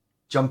just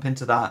jump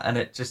into that, and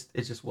it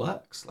just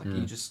works. Like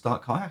you just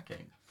start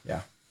kayaking.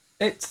 Yeah.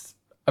 It's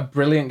a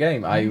brilliant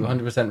game. I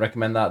 100%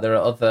 recommend that. There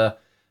are other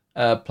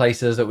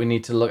places that we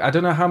need to look. I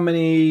don't know how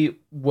many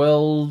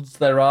worlds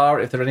there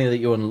are, if there are any that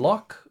you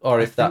unlock, or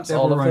if that's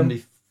all of them.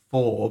 Only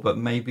 4, but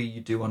maybe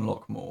you do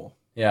unlock more.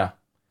 Yeah.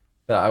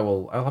 But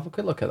I'll have a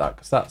quick look at that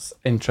because that's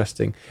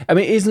interesting. I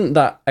mean, isn't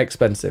that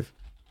expensive?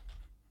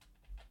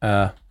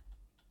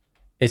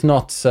 It's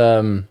not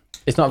a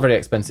very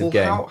expensive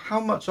game.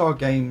 How much are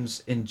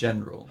games in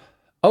general?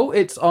 Oh,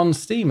 it's on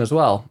Steam as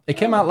well. It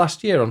came out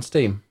last year on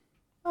Steam.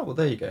 Oh, well,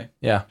 there you go.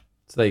 Yeah.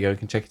 So there you go. You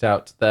can check it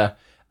out there.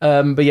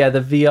 But yeah,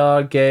 the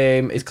VR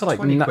game, it's got like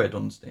 20 quid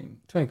on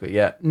Steam. 20 quid,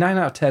 yeah. 9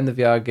 out of 10, the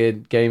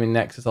VR game in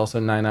Nexus, also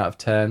 9 out of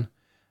 10.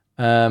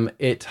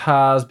 It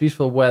has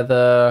beautiful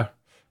weather.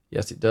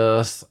 Yes, it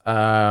does.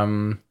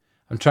 I'm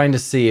trying to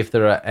see if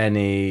there are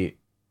any...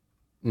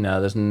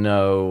 No, there's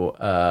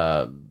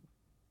no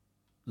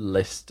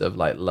list of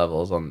like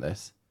levels on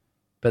this.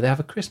 But they have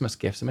a Christmas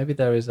gift, so maybe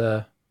there is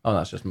a... Oh,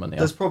 that's just money.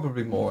 There's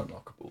probably more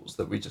unlockables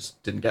that we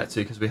just didn't get to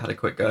because we had a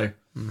quick go.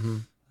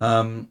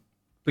 Mm-hmm.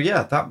 But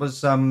yeah, that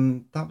was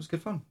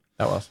good fun.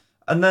 That was.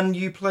 And then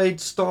you played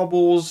Star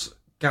Wars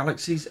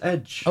Galaxy's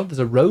Edge. Oh, there's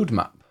a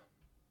roadmap.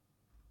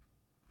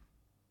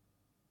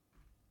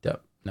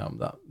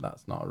 No,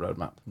 that's not a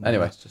roadmap. No,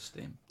 Anyway. it's just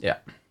Steam. Yeah.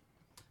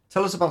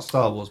 Tell us about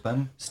Star Wars,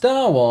 Ben.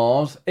 Star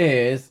Wars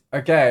is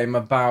a game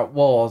about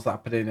wars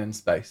happening in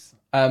space.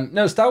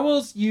 No, Star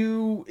Wars,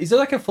 is it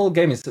like a full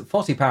game? It's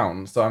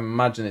 £40, so I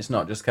imagine it's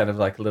not just kind of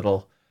like a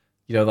little,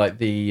 like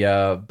the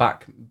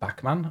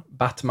Batman,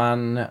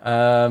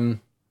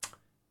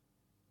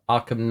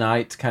 Arkham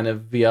Knight kind of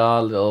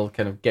VR, little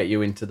kind of get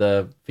you into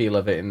the feel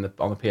of it on the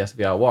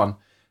PSVR 1.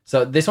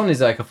 So this one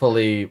is like a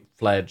fully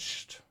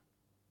fledged,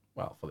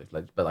 but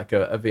like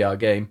a VR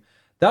game.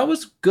 That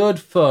was good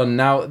fun.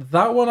 Now,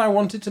 that one I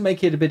wanted to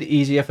make it a bit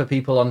easier for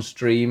people on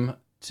stream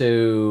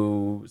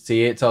to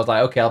see it. So I was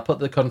like, okay, I'll put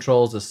the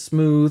controls as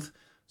smooth.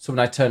 So when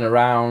I turn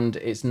around,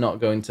 it's not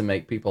going to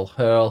make people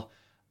hurl.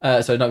 So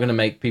it's not going to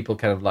make people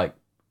kind of like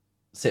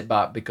sit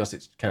back because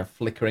it's kind of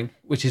flickering,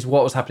 which is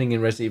what was happening in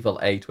Resident Evil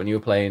 8 when you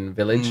were playing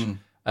Village.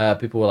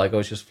 People were like, oh,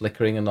 it's just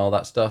flickering and all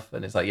that stuff.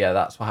 And it's like, yeah,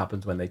 that's what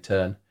happens when they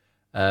turn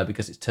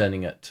because it's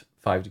turning at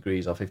 5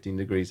 degrees or 15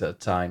 degrees at a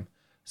time.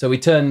 So I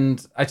turned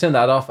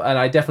that off, and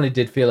I definitely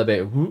did feel a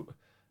bit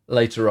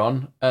later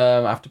on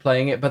after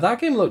playing it. But that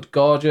game looked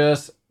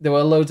gorgeous. There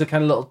were loads of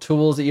kind of little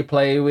tools that you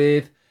play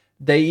with.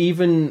 They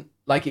even,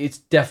 like, it's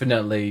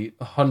definitely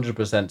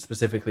 100%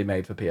 specifically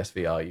made for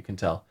PSVR, you can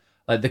tell.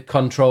 Like the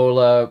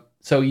controller,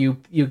 so you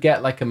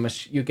get like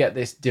you get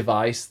this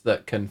device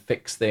that can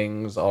fix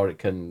things, or it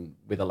can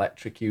with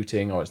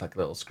electrocuting, or it's like a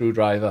little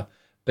screwdriver.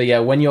 But yeah,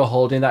 when you're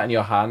holding that in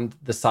your hand,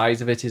 the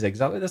size of it is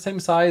exactly the same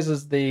size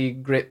as the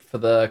grip for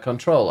the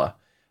controller.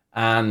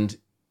 And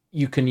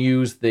you can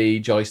use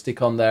the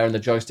joystick on there, and the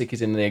joystick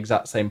is in the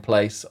exact same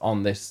place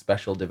on this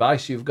special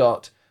device you've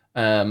got.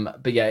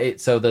 But yeah,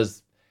 it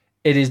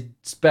is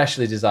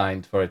specially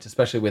designed for it,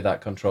 especially with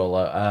that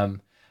controller.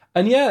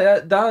 And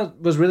yeah,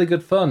 that was really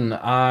good fun.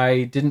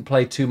 I didn't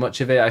play too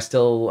much of it. I'm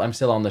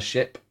still on the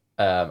ship.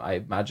 I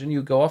imagine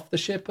you go off the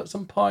ship at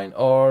some point,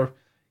 or...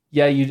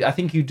 Yeah, I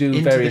think you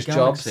do various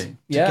jobs. To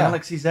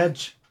Galaxy's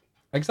Edge.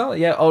 Exactly,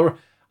 yeah. Or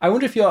I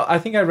wonder if I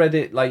think I read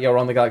it like you're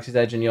on the Galaxy's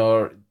Edge and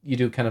you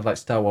do kind of like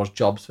Star Wars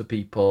jobs for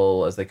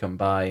people as they come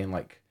by, and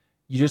like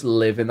you just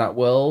live in that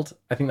world.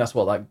 I think that's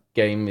what that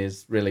game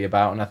is really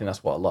about, and I think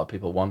that's what a lot of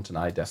people want, and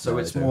I definitely So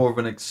it's more of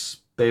an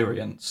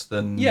experience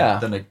than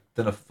a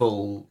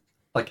full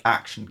like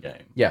action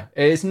game. Yeah,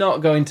 it's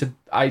not going to.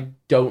 I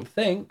don't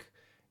think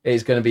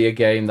it's going to be a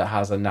game that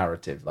has a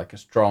narrative, like a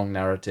strong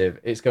narrative.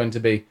 It's going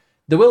to be.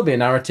 There will be a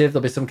narrative.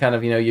 There'll be some kind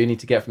of, you need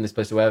to get from this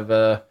place to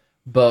wherever,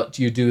 but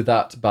you do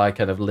that by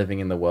kind of living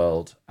in the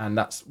world, and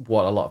that's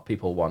what a lot of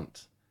people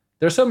want.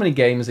 There are so many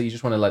games that you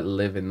just want to like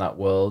live in that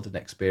world and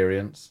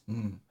experience.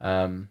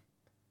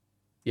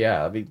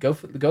 Yeah, I mean, go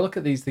look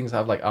at these things that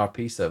have like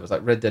RP servers,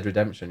 like Red Dead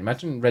Redemption.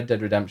 Imagine Red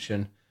Dead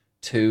Redemption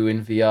 2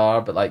 in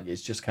VR, but like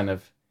it's just kind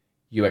of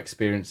you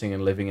experiencing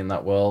and living in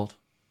that world.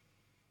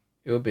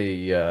 It would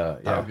be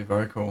that would be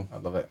very cool.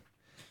 I'd love it.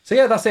 So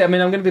yeah, that's it. I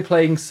mean, I'm going to be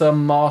playing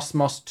some Moss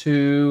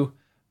 2,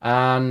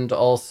 and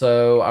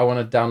also I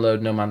want to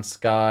download No Man's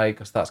Sky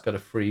because that's got a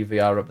free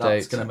VR update.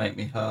 That's going to make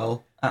me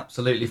hurl.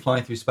 Absolutely,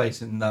 flying through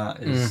space in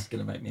that is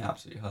going to make me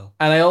absolutely hurl.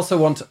 And I also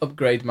want to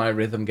upgrade my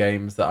rhythm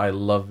games that I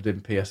loved in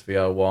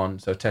PSVR 1.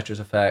 So Tetris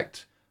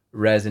Effect,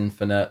 Res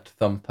Infinite,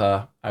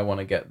 Thumper. I want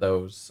to get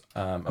those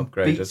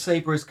upgraded. Beat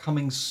Saber is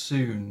coming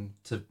soon.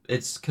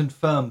 It's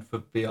confirmed for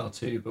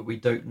VR2, but we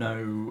don't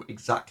know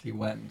exactly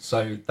when.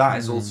 So that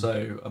is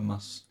also a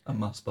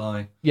must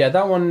buy. Yeah,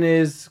 that one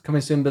is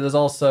coming soon. But there's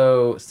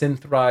also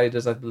Synth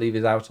Riders, I believe,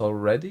 is out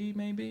already,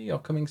 maybe, or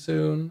coming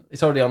soon.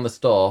 It's already on the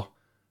store.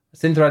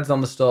 Synth Riders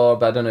on the store,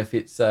 but I don't know if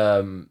it's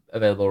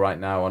available right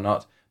now or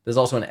not. There's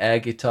also an air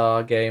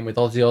guitar game with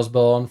Ozzy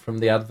Osbourne from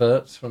the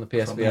adverts, from the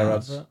PSVR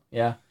advert.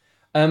 Yeah.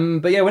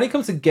 But yeah, when it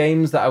comes to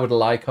games that I would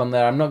like on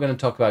there, I'm not going to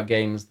talk about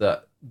games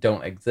that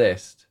don't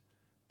exist,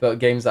 but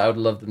games that I would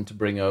love them to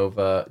bring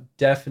over.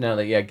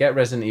 Definitely, yeah, get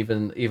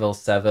Resident Evil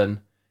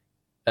 7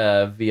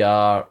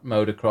 VR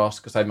motocross,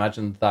 because I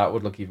imagine that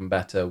would look even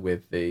better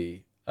with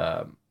the,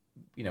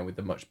 with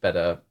the much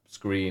better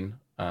screen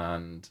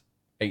and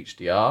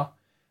HDR.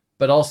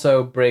 But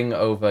also bring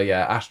over,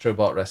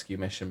 Astrobot Rescue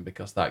Mission,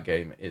 because that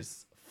game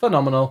is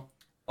phenomenal.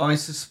 I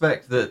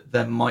suspect that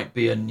there might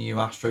be a new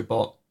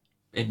Astrobot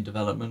in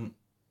development.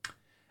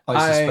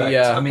 I suspect.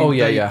 Yeah. I mean,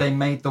 they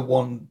made the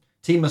one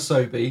Team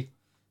Asobi,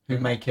 who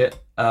make it.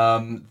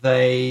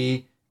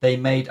 They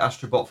made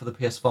Astrobot for the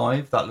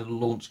PS5, that little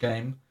launch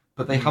game,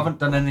 but they haven't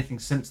done anything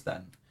since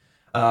then.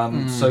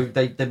 So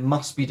they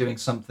must be doing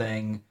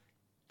something.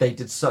 They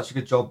did such a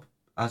good job,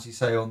 as you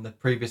say, on the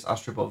previous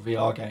Astrobot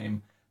VR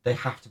game. They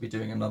have to be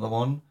doing another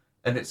one,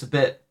 and it's a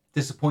bit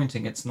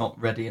disappointing it's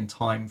not ready in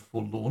time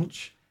for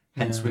launch.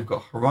 Hence, we've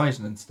got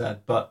Horizon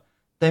instead, but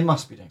they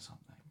must be doing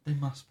something. They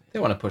must be. They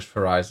want to push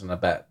Horizon, I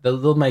bet.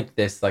 They'll make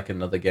this like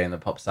another game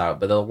that pops out,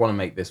 but they'll want to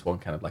make this one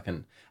kind of like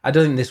I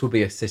don't think this will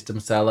be a system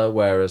seller,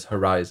 whereas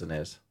Horizon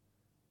is.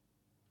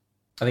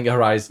 I think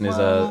Horizon is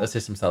a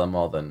system seller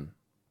more than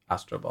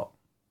Astrobot.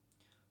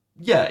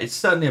 Yeah, it's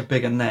certainly a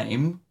bigger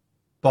name,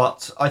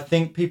 but I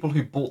think people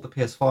who bought the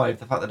PS5,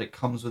 the fact that it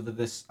comes with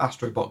this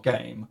Astrobot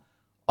game,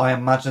 I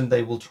imagine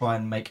they will try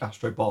and make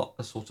Astrobot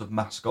a sort of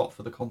mascot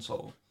for the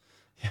console.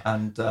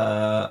 and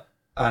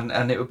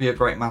it would be a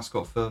great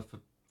mascot for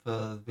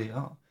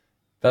VR.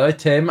 But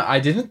Tim, I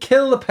didn't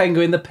kill the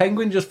penguin. The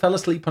penguin just fell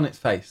asleep on its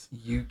face.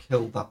 You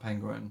killed that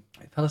penguin.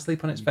 It fell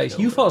asleep on its face.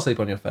 You fall asleep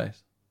on your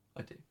face.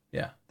 I do.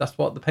 Yeah, that's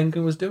what the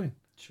penguin was doing.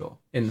 Sure.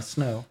 In the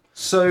snow.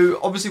 So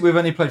obviously we've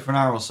only played for an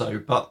hour or so,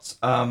 but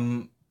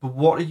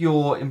what are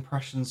your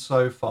impressions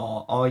so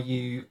far? Are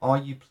you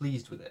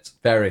pleased with it?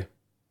 Very.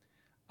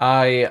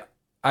 I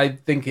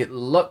think it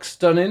looks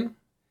stunning.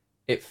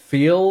 It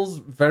feels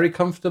very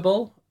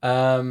comfortable.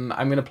 I'm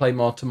going to play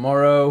more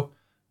tomorrow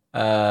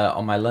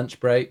on my lunch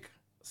break.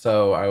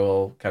 So I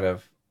will kind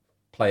of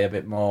play a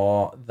bit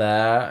more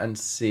there and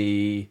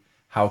see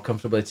how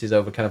comfortable it is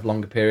over kind of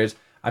longer periods.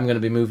 I'm going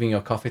to be moving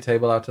your coffee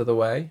table out of the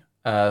way.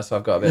 So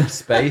I've got a bit of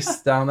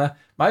space down there.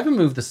 Might even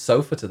move the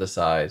sofa to the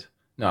side.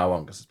 No, I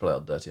won't because it's probably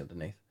all dirty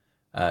underneath.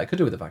 I could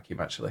do with a vacuum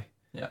actually.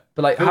 Yeah.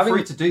 But like Feel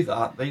free to do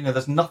that. You know,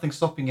 there's nothing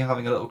stopping you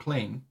having a little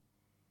clean.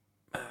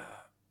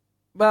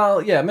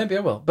 Well, yeah, maybe I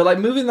will. But like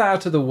moving that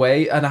out of the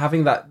way and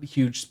having that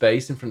huge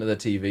space in front of the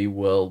TV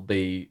will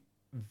be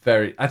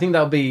I think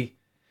that'll be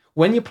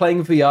when you're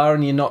playing VR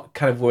and you're not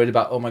kind of worried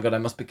about, oh my God, I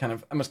must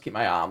keep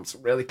my arms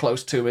really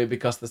close to me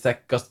because the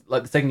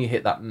second you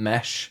hit that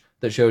mesh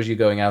that shows you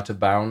going out of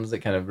bounds, it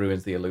kind of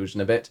ruins the illusion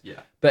a bit.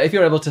 Yeah. But if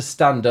you're able to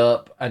stand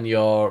up and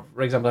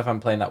for example, if I'm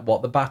playing that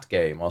What the Bat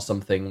game or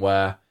something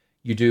where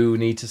you do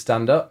need to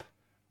stand up,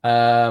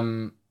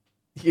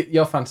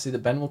 your fantasy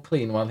that Ben will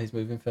clean while he's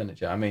moving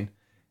furniture. I mean,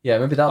 yeah,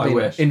 maybe that'll be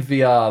in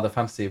VR, the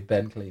fantasy of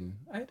Ben clean.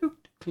 I do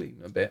clean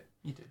a bit.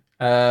 You do.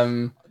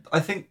 I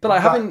think, but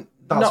like that's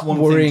not one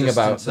worrying thing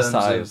about the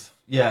size.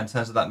 in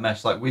terms of that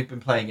mesh. Like we've been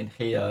playing in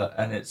here,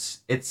 and it's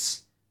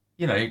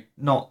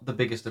not the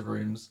biggest of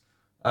rooms.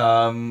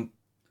 And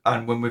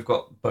when we've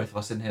got both of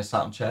us in here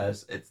sat on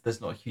chairs,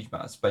 there's not a huge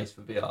amount of space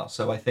for VR.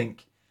 So I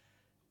think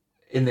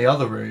in the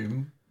other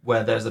room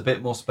where there's a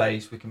bit more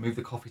space, we can move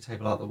the coffee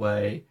table out of the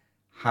way,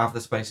 have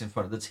the space in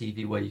front of the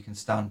TV where you can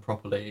stand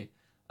properly.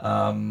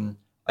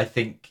 I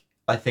think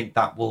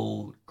that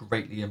will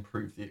greatly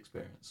improve the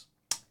experience.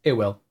 It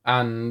will.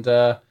 And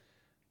I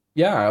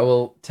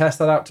will test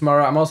that out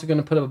tomorrow. I'm also going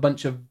to put up a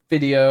bunch of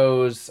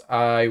videos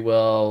I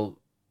will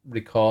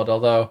record,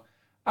 although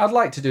I'd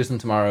like to do some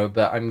tomorrow,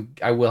 but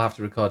I will have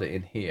to record it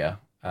in here.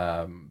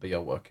 But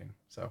you're working,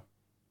 so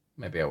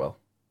maybe I will.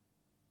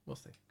 We'll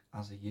see.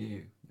 As are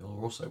you. You're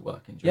also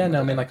working. Yeah, no,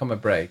 I mean like on my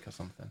break or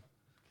something.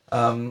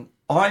 I'm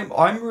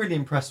really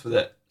impressed with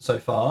it so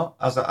far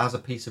as a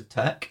piece of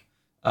tech.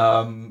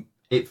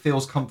 It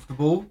feels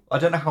comfortable. I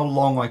don't know how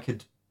long I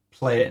could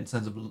play it in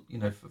terms of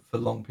for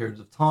long periods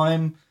of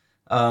time.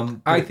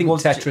 I think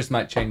Tetris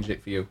might change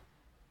it for you.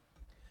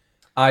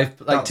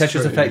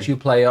 Tetris Effect you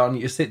play on,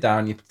 you sit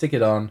down, you stick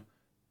it on,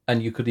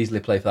 and you could easily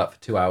play for that for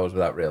 2 hours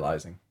without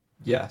realizing.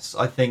 Yes,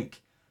 I think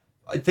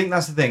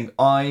that's the thing.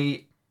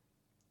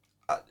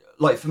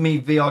 Like for me,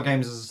 VR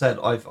games, as I said,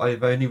 I've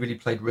only really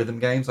played rhythm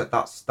games. Like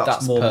that's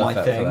more my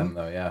thing. For them,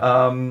 though,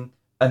 yeah.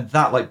 And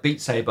that, like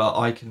Beat Saber,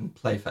 I can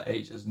play for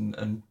ages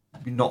and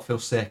not feel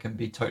sick and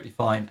be totally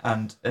fine.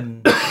 And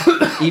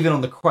even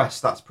on the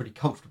Quest, that's pretty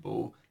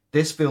comfortable.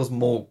 This feels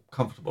more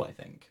comfortable, I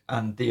think,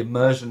 and the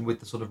immersion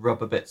with the sort of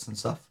rubber bits and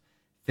stuff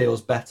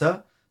feels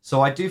better. So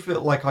I do feel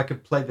like I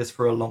could play this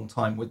for a long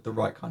time with the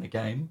right kind of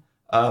game.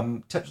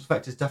 Tetris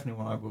Effect is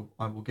definitely one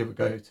I will give a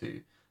go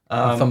to.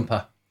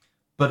 Thumper.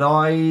 But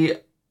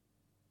I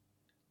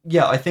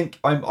think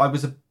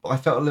I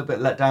felt a little bit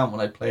let down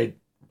when I played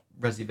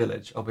Resi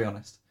Village, I'll be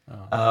honest.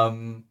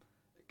 Oh.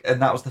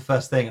 And that was the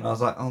first thing, and I was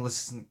like, oh,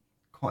 this isn't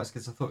quite as good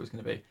as I thought it was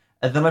going to be.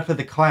 And then I played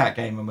the kayak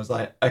game and was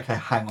like, okay,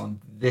 hang on,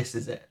 this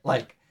is it.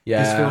 Like,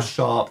 This feels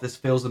sharp, this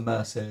feels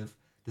immersive,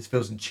 this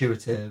feels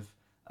intuitive,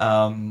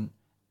 and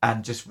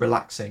just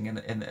relaxing in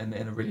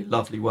a really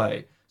lovely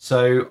way.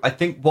 So I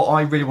think what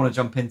I really want to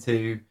jump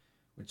into,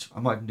 which I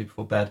might even do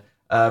before bed,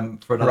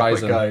 for another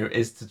quick go,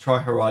 is to try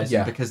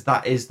Horizon, because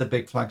that is the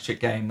big flagship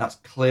game. That's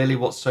clearly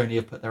what Sony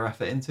have put their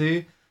effort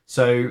into.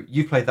 So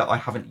you played that, I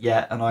haven't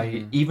yet, and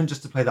I even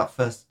just to play that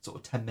first sort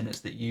of 10 minutes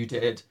that you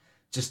did,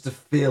 just to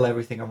feel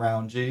everything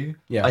around you,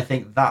 I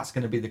think that's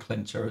going to be the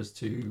clincher as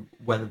to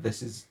whether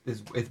this is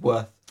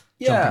worth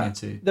jumping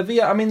into. The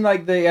VR, I mean,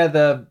 like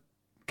the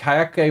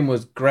kayak game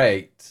was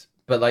great,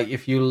 but like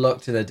if you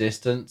looked in the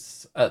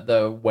distance at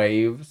the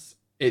waves,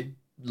 it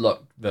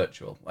looked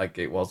virtual. Like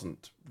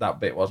that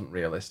bit wasn't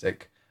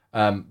realistic.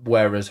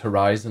 Whereas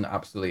Horizon,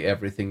 absolutely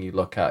everything you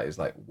look at is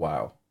like,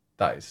 wow,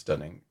 that is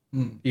stunning.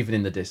 Even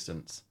in the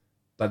distance,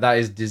 like that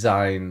is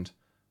designed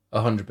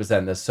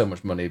 100%. There's so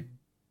much money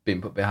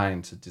being put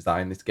behind to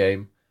design this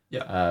game.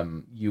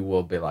 You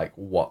will be like,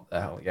 what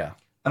the hell? Yeah.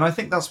 And I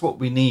think that's what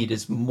we need,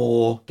 is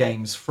more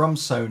games from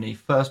Sony,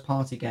 first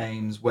party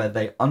games where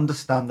they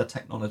understand the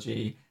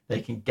technology,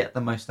 they can get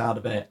the most out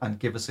of it and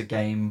give us a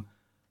game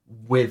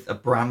with a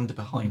brand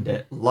behind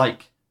it,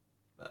 like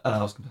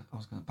I was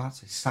about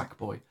to say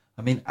Sackboy.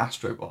 I mean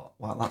Astrobot.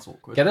 Wow, that's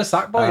awkward. Get a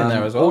Sackboy in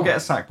there as well. Or get a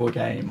Sackboy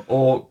game.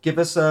 Or give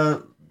us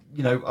a,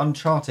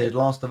 Uncharted,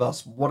 Last of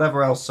Us,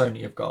 whatever else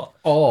Sony have got.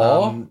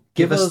 Or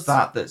give us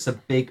that's a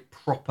big,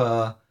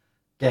 proper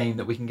game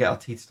that we can get our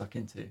teeth stuck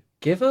into.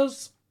 Give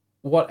us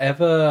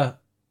whatever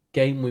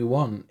game we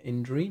want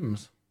in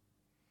Dreams.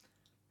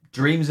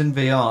 Dreams in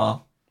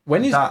VR.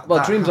 When is That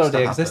Dreams has to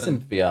already exist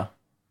in happen. VR?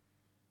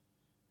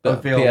 Oh,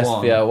 But VR1.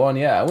 PSVR 1,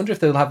 yeah. I wonder if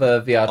they'll have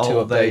a VR 2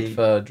 Oh, update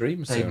for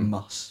Dreams They soon.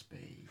 must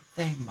be.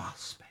 They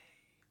must be.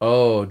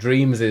 Oh,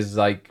 Dreams is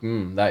like,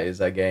 that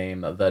is a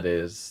game that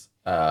is,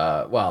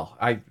 well,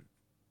 I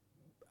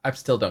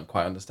still don't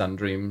quite understand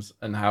Dreams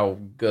and how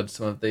good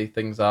some of the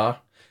things are.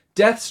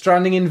 Death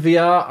Stranding in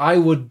VR, I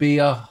would be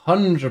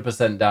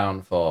 100%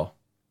 down for.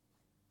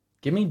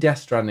 Give me Death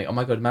Stranding. Oh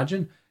my god,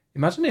 imagine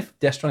if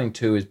Death Stranding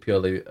 2 is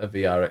purely a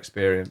VR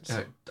experience.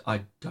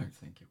 I don't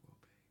think it will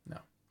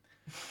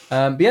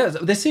be. But yeah,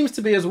 this seems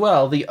to be as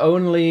well the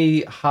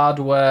only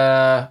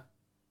hardware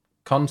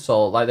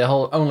console, like the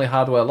whole only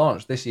hardware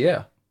launch this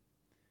year.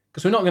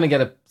 Because we're not going to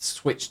get a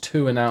Switch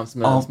 2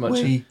 announcement as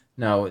much.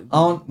 No,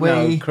 Aren't we?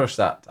 No, crush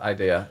that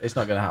idea. It's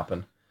not going to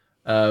happen.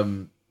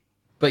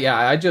 But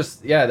yeah,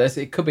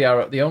 it could be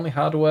the only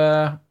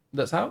hardware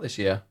that's out this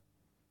year.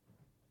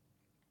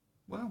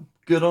 Well,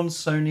 good on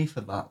Sony for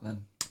that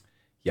then.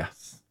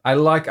 Yes, I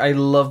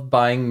love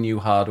buying new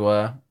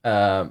hardware.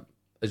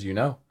 As you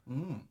know,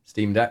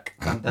 Steam Deck,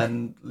 And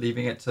then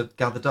leaving it to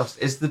gather dust.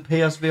 Is the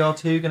PSVR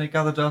 2 going to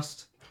gather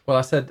dust?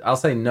 Well, I'll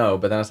say no,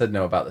 but then I said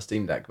no about the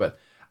Steam Deck. But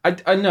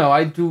I know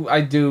I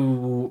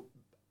do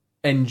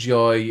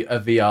enjoy a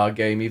VR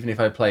game, even if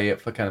I play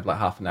it for kind of like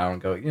half an hour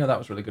and go, that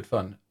was really good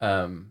fun.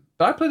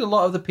 But I played a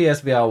lot of the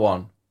PSVR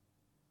 1,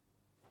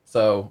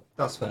 so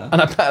That's fair.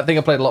 and I think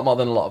I played a lot more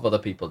than a lot of other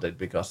people did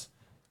because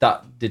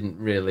that didn't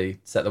really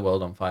set the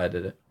world on fire,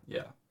 did it?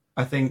 Yeah.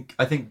 I think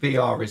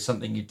VR is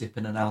something you dip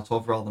in and out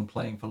of rather than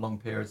playing for long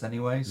periods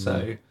anyway.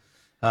 So,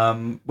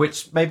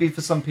 which maybe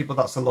for some people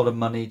that's a lot of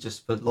money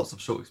just for lots of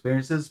short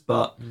experiences,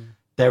 but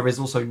there is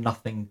also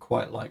nothing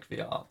quite like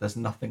VR. There's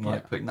nothing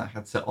like putting that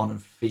headset on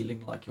and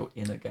feeling like you're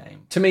in a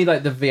game. To me,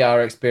 like the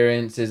VR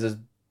experience is as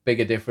big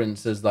a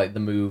difference as like the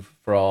move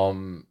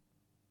from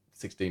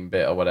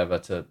 16-bit or whatever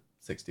to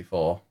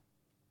 64.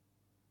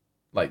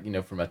 Like,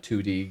 from a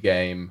 2D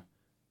game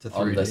To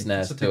on 3D. the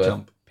SNES It's a big to a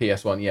jump.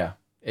 PS1, yeah.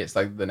 It's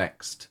like the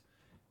next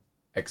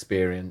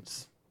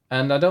experience.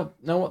 And I don't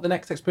know what the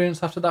next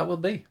experience after that will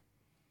be.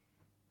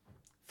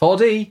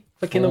 4D,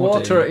 flicking the 4D.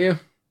 water at you.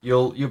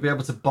 You'll be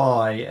able to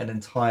buy an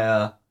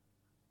entire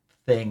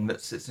thing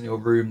that sits in your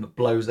room that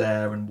blows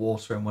air and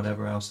water and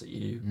whatever else at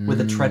you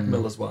with a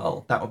treadmill as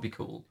well. That would be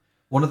cool.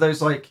 One of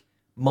those like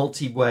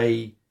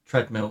multi-way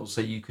treadmills so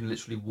you can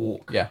literally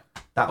walk. Yeah.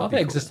 That would be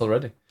They cool. exist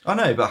already. I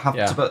know, but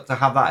to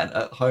have that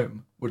at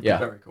home would be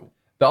very cool.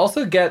 But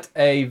also get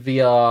a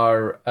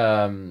VR,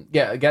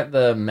 get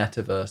the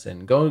metaverse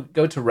in. Go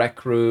to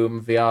Rec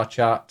Room, VR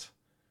Chat.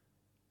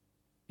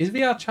 Is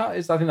VR Chat?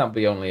 I think that'd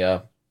be only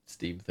a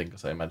Steam thing,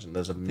 because I imagine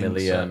there's a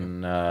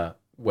million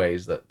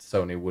ways that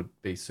Sony would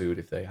be sued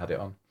if they had it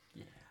on.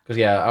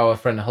 Because our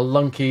friend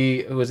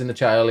Halunky, who was in the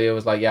chat earlier,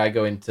 was like, I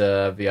go into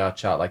VR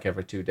Chat like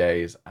every 2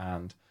 days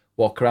and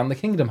walk around the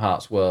Kingdom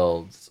Hearts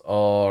worlds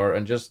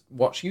and just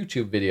watch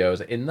YouTube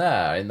videos in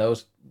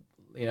those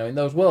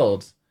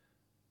worlds.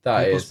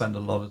 People spend a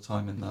lot of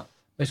time in that.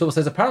 Which also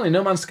says, apparently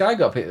No Man's Sky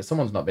got picked.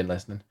 Someone's not been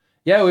listening.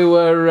 Yeah, we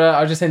were.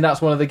 I was just saying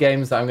that's one of the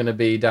games that I'm going to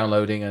be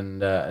downloading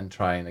and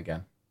trying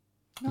again.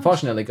 Nice.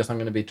 Unfortunately, because I'm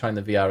going to be trying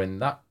the VR in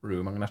that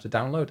room, I'm going to have to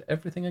download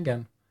everything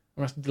again.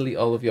 I'm going to have to delete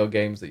all of your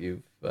games that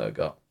you've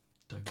got.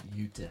 Don't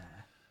you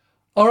dare.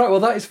 All right, well,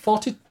 that is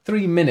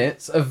 43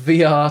 minutes of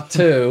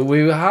VR2.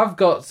 We have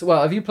got...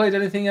 Well, have you played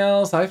anything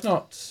else? I've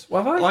not...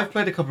 What have I? I've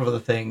played a couple of other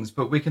things,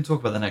 but we can talk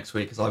about that next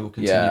week, as I will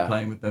continue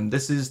playing with them.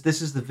 This is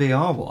the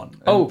VR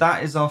one. And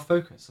that is our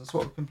focus. That's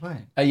what we've been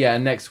playing. Yeah,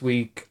 next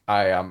week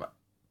I am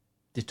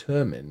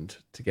determined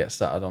to get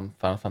started on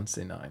Final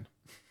Fantasy IX.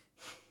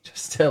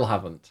 Just still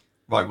haven't.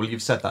 Right, well,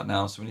 you've said that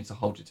now, so we need to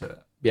hold you to it.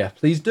 Yeah,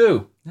 please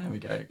do. There we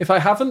go. If I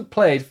haven't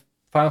played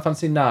Final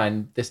Fantasy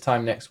IX this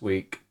time next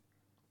week...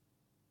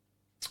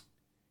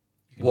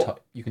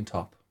 You can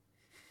top.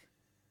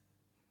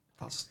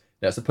 That's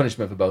a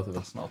punishment for both of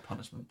us. That's not a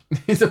punishment.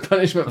 It's a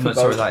punishment for both.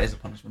 Sorry, that is a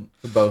punishment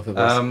For both of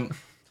us.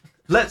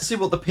 Let's see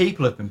what the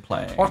people have been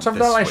playing. What have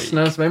the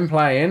listeners been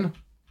playing?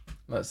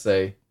 Let's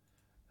see.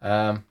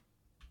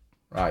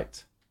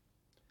 Right.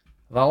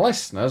 The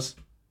listeners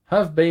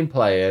have been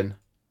playing...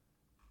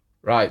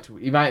 Right,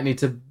 you might need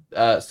to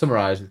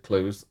summarise with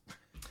clues.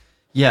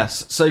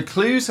 Yes, so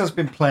Clues has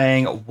been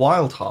playing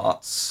Wild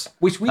Hearts.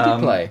 Which we did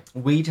play.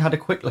 We had a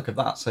quick look at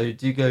that, so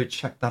do go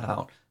check that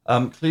out.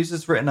 Clues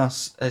has written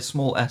us a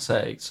small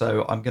essay,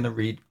 so I'm going to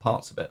read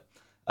parts of it,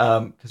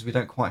 because we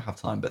don't quite have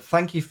time. But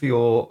thank you for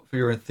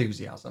your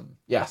enthusiasm.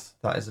 Yes.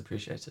 That is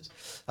appreciated.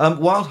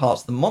 Wild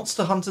Hearts, the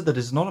monster hunter that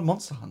is not a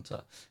monster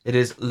hunter. It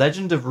is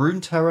Legend of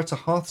Runeterra to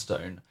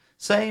Hearthstone.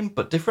 Same,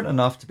 but different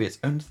enough to be its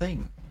own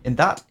thing. In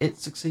that, it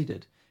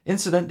succeeded.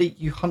 Incidentally,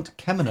 you hunt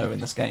Kemono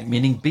in this game,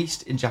 meaning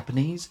beast in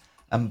Japanese,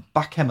 and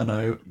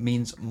Bakemono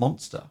means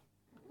monster.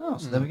 Oh,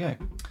 so there we go.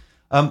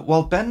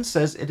 While Ben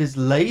says it is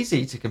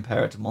lazy to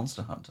compare it to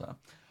Monster Hunter,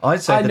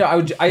 I'd say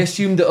I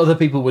assumed that other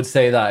people would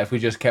say that if we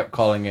just kept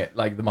calling it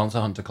like the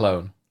Monster Hunter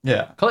clone.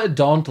 Yeah. Call it a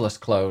Dauntless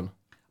clone.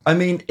 I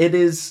mean, it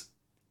is...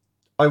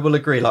 I will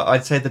agree. Like,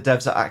 I'd say the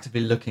devs are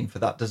actively looking for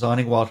that,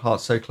 designing Wild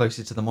Hearts so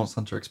closely to the Monster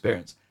Hunter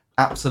experience.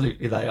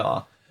 Absolutely they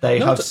are. They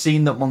have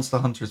seen that Monster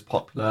Hunter is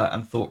popular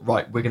and thought,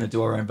 right, we're going to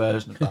do our own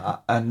version of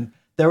that. And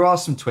there are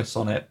some twists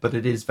on it, but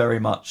it is very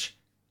much...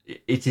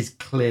 It is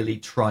clearly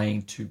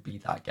trying to be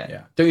that game.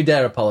 Yeah. Don't you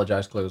dare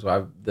apologise, Clues.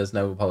 There's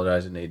no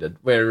apologising needed.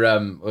 We're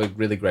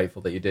really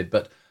grateful that you did.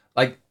 But,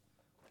 like,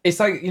 it's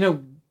like, you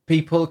know,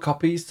 people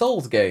copy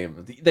Souls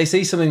game. They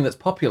see something that's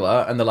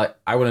popular and they're like,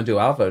 I want to do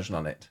our version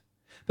on it.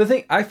 But the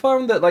thing, I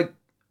found that, like,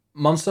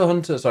 Monster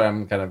Hunter... Sorry,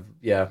 I'm kind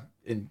of,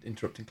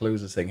 interrupting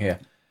Clues' thing here.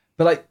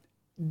 But, like,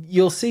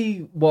 you'll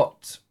see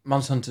what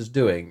Monster Hunter's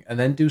doing and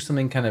then do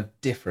something kind of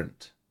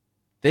different.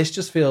 This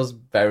just feels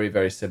very,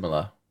 very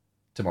similar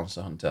to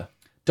Monster Hunter.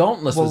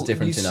 Dauntless was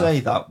different enough. You say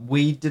that.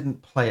 We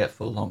didn't play it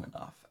for long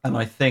enough. And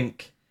I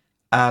think,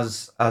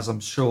 as I'm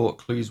sure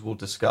Clues will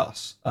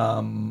discuss,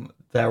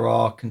 there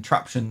are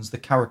contraptions, the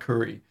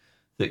karakuri,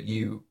 that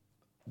you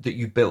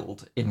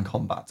build in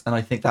combat. And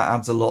I think that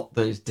adds a lot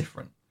that is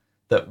different.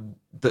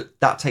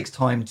 That takes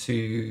time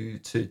to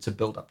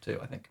build up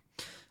to, I think.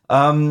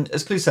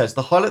 As Clue says,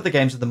 the highlight of the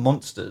games are the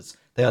monsters.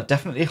 They are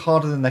definitely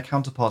harder than their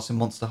counterparts in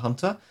Monster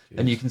Hunter,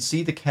 and you can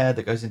see the care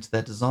that goes into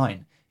their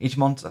design. Each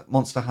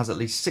monster has at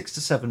least 6 to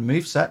 7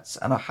 movesets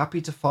and are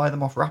happy to fire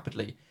them off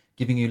rapidly,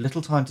 giving you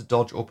little time to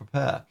dodge or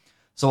prepare.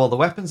 So while the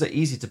weapons are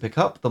easy to pick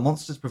up, the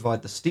monsters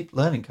provide the steep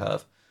learning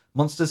curve.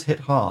 Monsters hit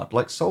hard,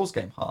 like Souls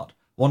game hard.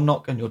 One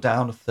knock and you're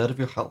down a third of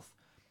your health.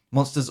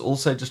 Monsters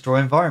also destroy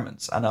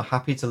environments and are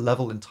happy to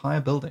level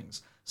entire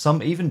buildings.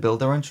 Some even build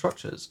their own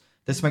structures.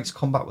 This makes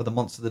combat with a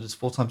monster that is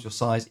 4 times your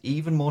size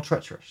even more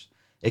treacherous.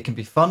 It can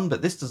be fun,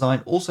 but this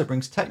design also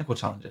brings technical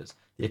challenges.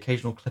 The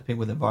occasional clipping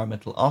with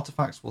environmental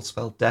artifacts will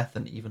spell death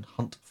and even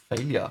hunt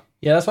failure.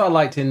 Yeah, that's what I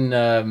liked in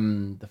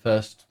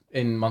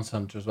in Monster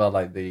Hunter as well,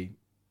 like the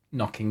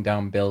knocking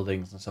down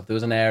buildings and stuff. There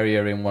was an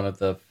area in one of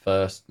the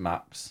first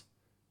maps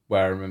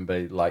where I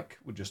remember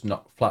would just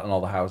flatten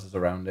all the houses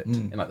around it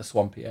in like the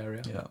swampy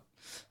area. Yeah.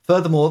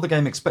 Furthermore, the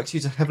game expects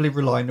you to heavily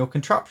rely on your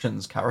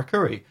contraptions,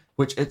 karakuri,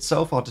 which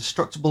itself are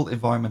destructible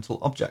environmental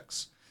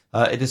objects.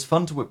 It is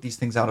fun to whip these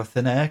things out of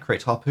thin air,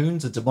 create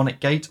harpoons, a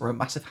demonic gate, or a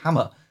massive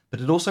hammer, but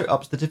it also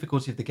ups the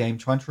difficulty of the game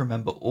trying to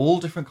remember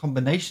all different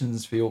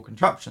combinations for your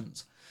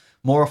contraptions.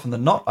 More often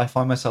than not, I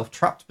find myself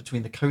trapped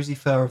between the cozy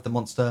fur of the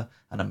monster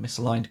and a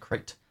misaligned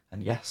crate.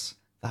 And yes,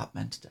 that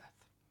meant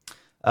death.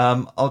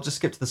 I'll just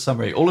skip to the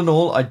summary. All in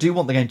all, I do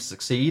want the game to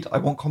succeed. I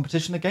want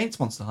competition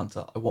against Monster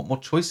Hunter. I want more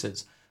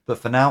choices. But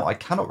for now, I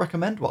cannot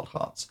recommend Wild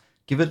Hearts.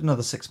 Give it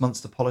another 6 months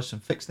to polish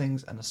and fix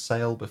things and a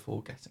sale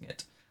before getting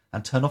it.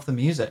 And turn off the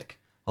music.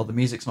 Oh, the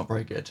music's not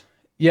very good.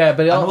 Yeah,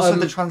 but and also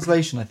the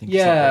translation, I think.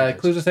 Yeah,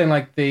 Clues was saying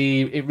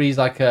it reads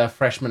like a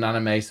freshman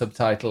anime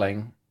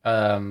subtitling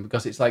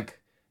because it's like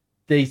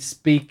they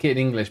speak in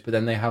English, but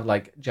then they have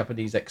like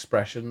Japanese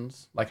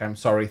expressions, like "I'm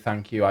sorry,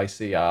 thank you,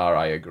 ICR,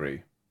 I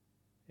agree."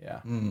 Yeah,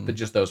 but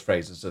just those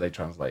phrases, so they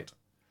translate.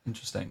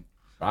 Interesting.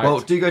 Right.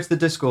 Well, do go to the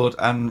Discord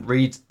and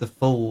read the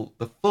full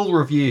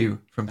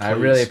review from Clues. I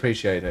really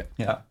appreciate it.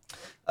 Yeah.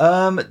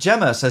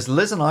 Gemma says,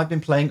 Liz and I have been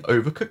playing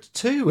Overcooked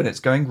 2 and it's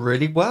going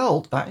really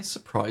well. That is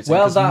surprising.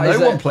 Well,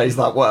 no one plays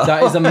that well.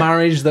 That is a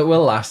marriage that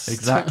will last.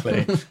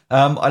 Exactly.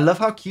 I love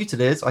how cute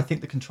it is. I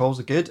think the controls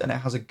are good and it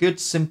has a good,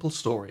 simple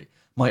story.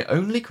 My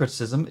only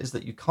criticism is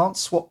that you can't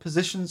swap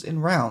positions in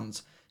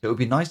rounds. It would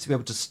be nice to be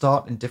able to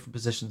start in different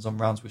positions on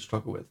rounds we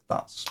struggle with.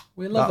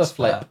 We love a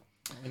flip.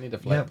 We need a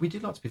flip. Yeah, we do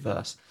like to be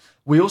verse.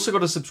 We also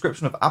got a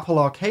subscription of Apple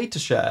Arcade to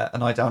share,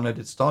 and I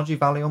downloaded Stardew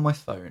Valley on my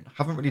phone.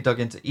 Haven't really dug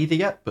into either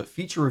yet, but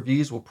future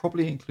reviews will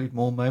probably include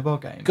more mobile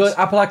games. Good.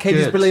 Apple Arcade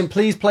is brilliant.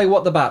 Please play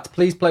What the Bat.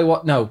 Please play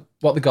What the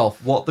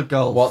Golf. What the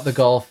Golf. What the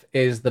Golf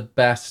is the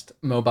best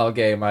mobile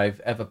game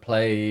I've ever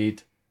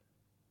played.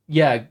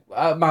 Yeah,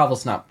 Marvel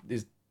Snap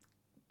is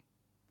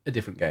a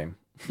different game.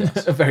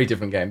 Yes. A very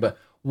different game. But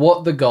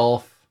What the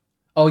Golf...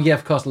 Oh, yeah,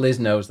 of course, Liz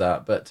knows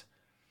that, but...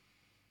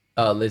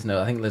 Liz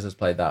knows. I think Liz has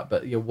played that.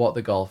 But What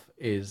the Golf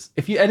is...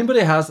 If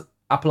anybody has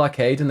Apple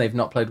Arcade and they've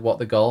not played What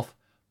the Golf,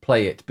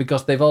 play it.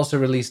 Because they've also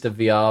released a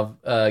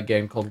VR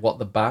game called What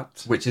the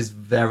Bat. Which is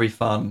very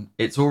fun.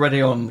 It's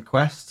already on the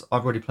Quest.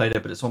 I've already played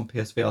it, but it's on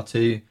PSVR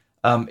 2.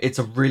 It's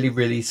a really,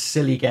 really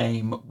silly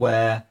game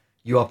where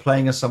you are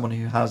playing as someone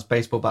who has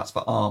baseball bats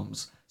for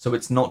arms. So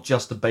it's not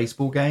just a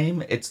baseball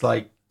game. It's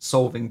like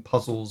solving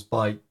puzzles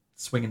by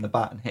swinging the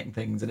bat and hitting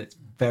things. And it's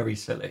very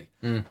silly,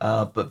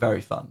 but very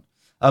fun.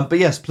 But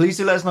yes, please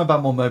do let us know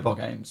about more mobile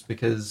games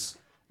because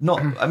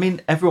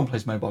everyone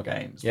plays mobile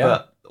games,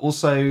 but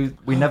also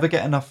we never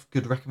get enough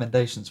good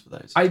recommendations for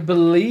those. I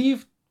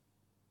believe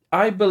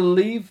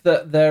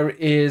that there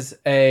is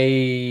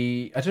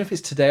I don't know if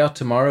it's today or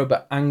tomorrow,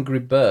 but Angry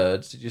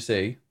Birds, did you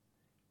see,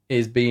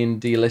 is being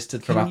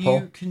delisted from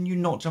Apple. Can you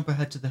not jump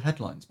ahead to the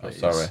headlines,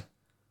 please? Oh, sorry.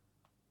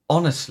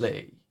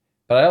 Honestly,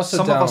 But I also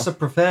Some of us are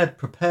prepared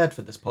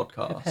for this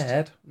podcast.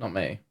 prepared, not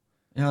me.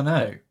 Yeah, I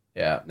know.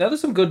 Yeah, now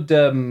there's some good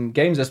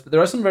games. There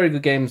are some very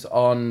good games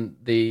on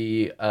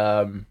the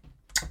on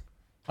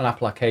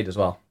Apple Arcade as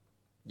well.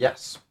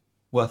 Yes,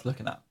 worth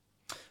looking at.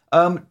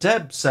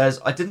 Deb says,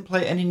 I didn't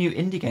play any new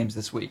indie games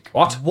this week.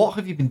 What? What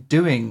have you been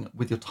doing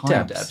with your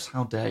time, Debs?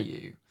 How dare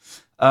you?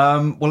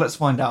 Well, let's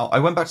find out. I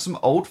went back to some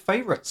old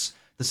favourites.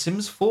 The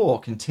Sims 4,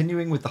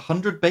 continuing with the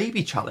 100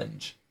 Baby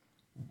Challenge.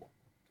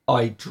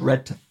 I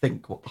dread to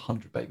think what the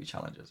 100 Baby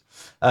Challenge is. Is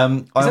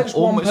that just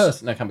one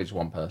person? No, it can't be just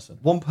one person.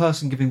 One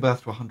person giving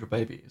birth to 100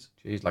 babies.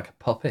 Jeez, like a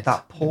puppet.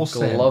 That poor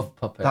Sim. Glove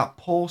puppet. That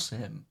poor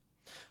Sim.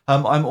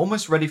 I'm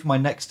almost ready for my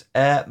next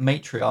heir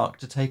matriarch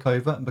to take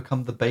over and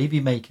become the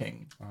baby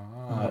making.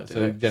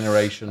 So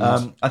generations.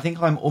 I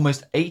think I'm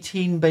almost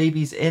 18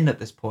 babies in at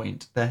this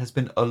point. There has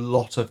been a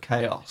lot of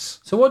chaos.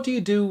 So what do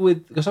you do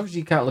with... Because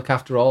obviously you can't look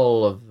after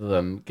all of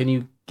them. Can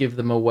you give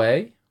them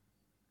away?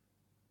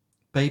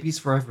 Babies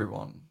for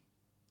everyone.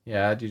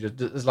 Yeah, do you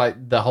just... It's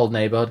like the whole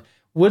neighborhood.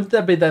 Would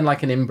there be then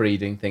like an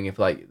inbreeding thing if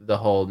like the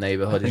whole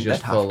neighborhood is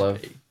just full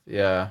of...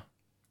 Yeah.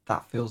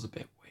 That feels a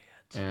bit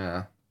weird.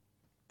 Yeah.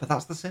 But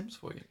that's The Sims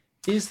for you.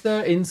 Is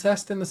there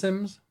incest in The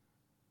Sims?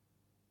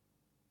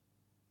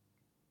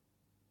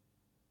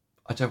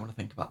 I don't want to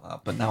think about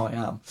that, but now I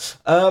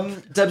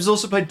am. Deb's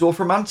also played Dwarf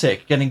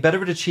Romantic, getting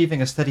better at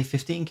achieving a steady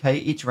 15k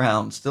each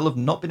round. Still have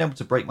not been able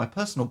to break my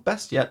personal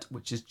best yet,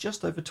 which is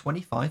just over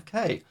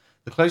 25k.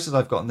 The closest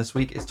I've gotten this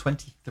week is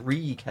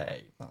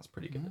 23k. That's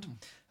pretty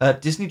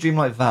good. Disney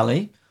Dreamlight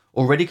Valley.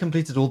 Already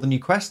completed all the new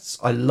quests.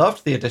 I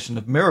loved the addition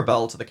of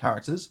Mirabelle to the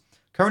characters.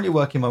 Currently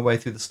working my way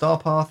through the Star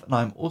Path, and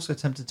I'm also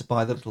tempted to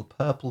buy the little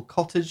purple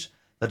cottage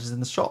that is in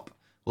the shop.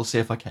 We'll see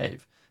if I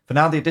cave. For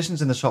now, the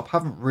additions in the shop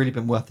haven't really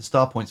been worth the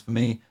star points for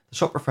me. The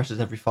shop refreshes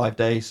every 5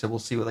 days, so we'll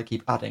see what they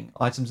keep adding.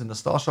 Items in the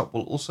star shop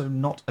will also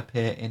not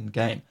appear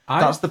in-game.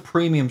 That's the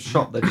premium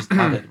shop they just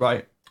added,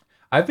 right?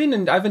 I've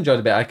enjoyed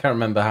a bit. I can't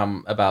remember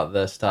how about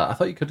the start. I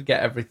thought you could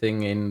get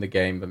everything in the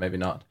game, but maybe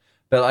not.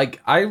 But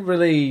like, I've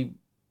been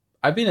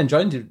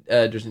enjoying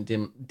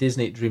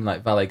Disney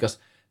Dreamlight Valley because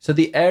so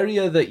the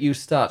area that you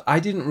start, I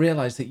didn't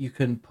realize that you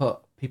can put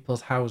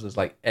people's houses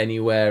like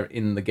anywhere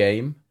in the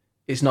game.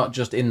 It's not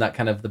just in that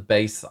kind of the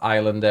base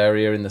island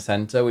area in the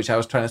center, which I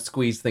was trying to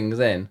squeeze things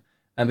in.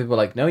 And people were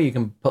like, no, you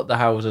can put the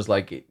houses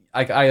like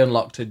I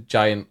unlocked a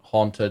giant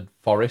haunted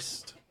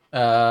forest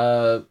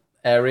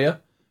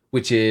area,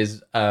 which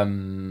is, I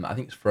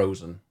think it's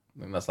Frozen.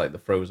 I think that's like the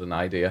Frozen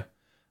idea.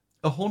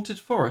 A haunted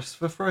forest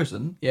for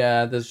Frozen?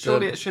 Yeah,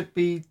 surely it should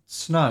be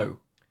snow.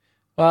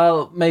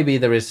 Well, maybe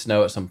there is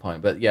snow at some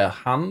point, but yeah,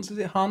 Hans, is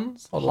it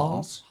Hans? Or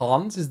Hans?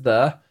 Hans is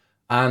there.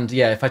 And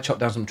yeah, if I chop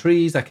down some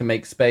trees, I can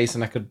make space,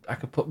 and I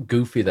could put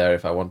Goofy there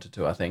if I wanted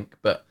to, I think.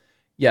 But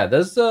yeah,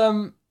 there's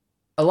a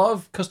lot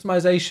of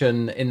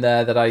customization in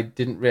there that I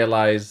didn't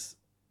realize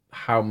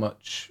how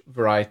much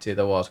variety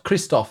there was.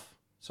 Kristoff.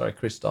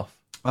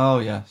 Oh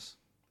yes.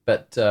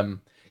 But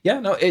yeah,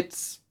 no,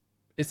 it's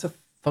a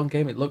fun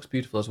game. It looks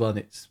beautiful as well, and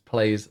it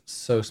plays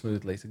so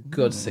smoothly. It's a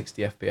good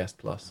 60 FPS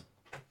plus.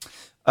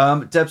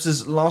 Debs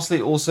has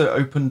lastly also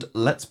opened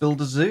Let's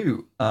Build a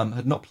Zoo.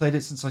 Had not played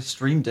it since I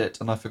streamed it,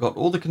 and I forgot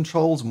all the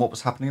controls and what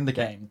was happening in the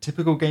game.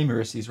 Typical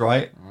gamer issues,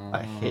 right?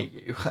 I hear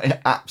you. I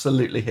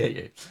absolutely hear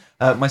you.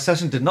 My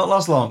session did not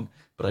last long,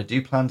 but I do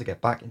plan to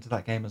get back into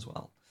that game as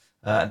well.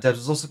 Debs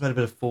has also played a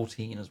bit of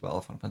 14 as well,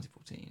 Final Fantasy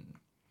 14.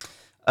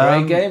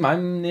 Great game.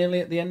 I'm nearly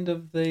at the end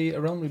of the A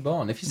Realm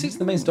Reborn. If you see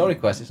the main story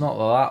quest, it's not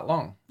that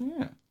long.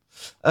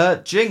 Yeah.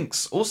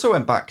 Jinx also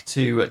went back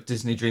to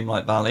Disney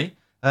Dreamlight Valley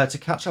to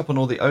catch up on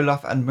all the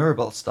Olaf and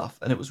Mirabelle stuff,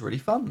 and it was really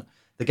fun.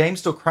 The game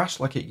still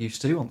crashed like it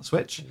used to on the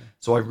Switch,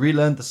 so I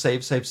relearned the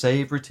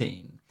save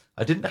routine.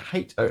 I didn't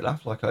hate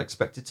Olaf like I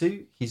expected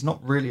to. He's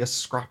not really as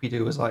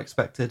scrappy-do as I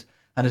expected,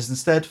 and is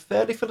instead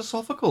fairly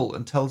philosophical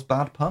and tells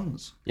bad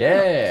puns.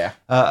 Yeah.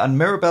 And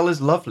Mirabelle is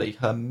lovely.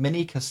 Her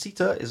mini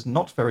casita is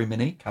not very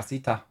mini.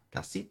 Casita.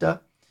 Casita.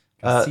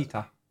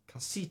 Casita.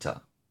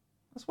 Casita.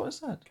 That's what I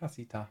said.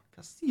 Casita.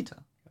 Casita.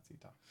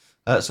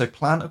 So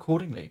plan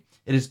accordingly.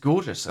 It is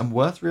gorgeous and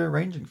worth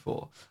rearranging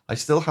for. I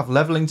still have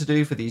leveling to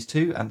do for these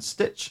two and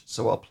Stitch,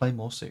 so I'll play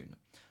more soon.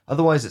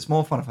 Otherwise, it's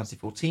more Final Fantasy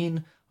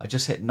 14. I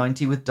just hit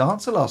 90 with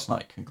Dancer last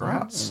night.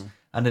 Congrats.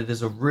 And it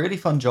is a really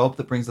fun job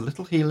that brings a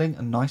little healing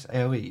and nice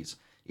AoEs.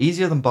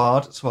 Easier than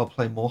Bard, so I'll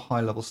play more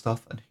high-level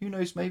stuff, and who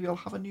knows, maybe I'll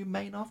have a new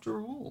main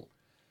after all.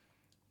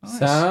 Nice.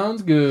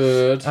 Sounds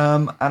good.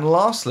 And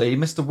lastly,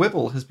 Mr.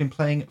 Wibble has been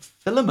playing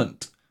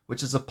Filament,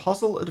 which is a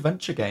puzzle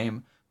adventure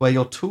game where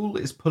your tool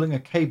is pulling a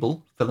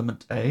cable,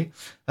 Filament A,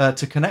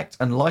 to connect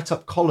and light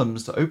up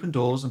columns to open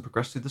doors and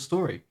progress through the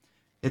story.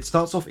 It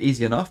starts off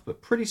easy enough, but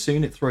pretty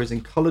soon it throws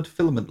in coloured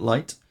filament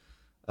light,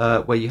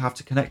 where you have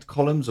to connect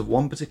columns of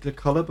one particular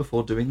colour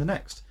before doing the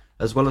next,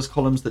 as well as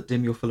columns that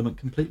dim your filament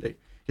completely.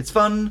 It's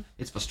fun,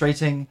 it's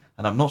frustrating,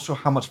 and I'm not sure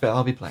how much of it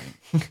I'll be playing.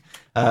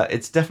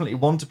 It's definitely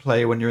one to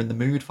play when you're in the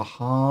mood for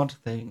hard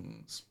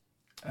things.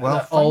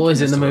 Well,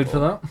 always in the mood for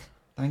that.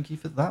 Thank you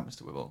for that,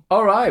 Mr. Wibble.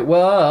 All right,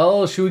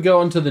 well, should we go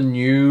on to the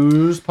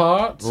news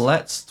part?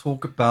 Let's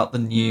talk about the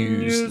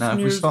news. Now, if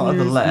we start at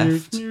the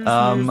left,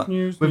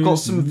 we've got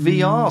some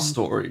VR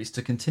stories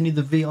to continue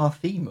the VR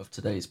theme of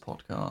today's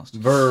podcast.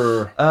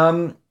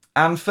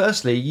 And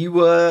firstly, you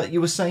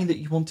were saying that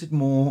you wanted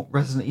more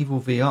Resident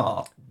Evil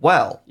VR.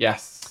 Well,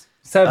 yes,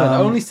 7,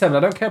 only 7. I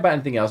don't care about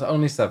anything else.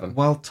 Only 7.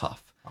 Well,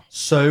 tough.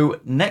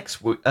 So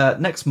next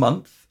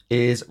month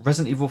is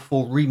Resident Evil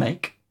 4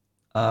 Remake.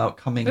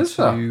 Coming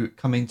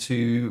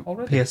to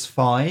Already?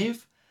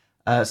 PS5,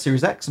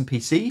 Series X and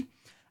PC.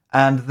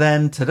 And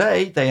then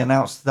today they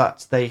announced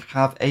that they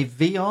have a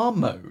VR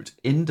mode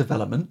in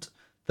development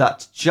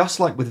that,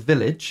 just like with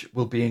Village,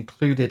 will be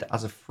included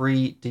as a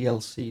free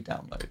DLC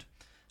download.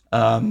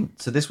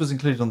 So this was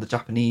included on the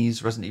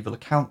Japanese Resident Evil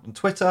account on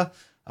Twitter.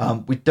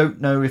 We don't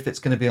know if it's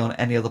going to be on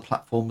any other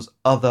platforms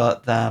other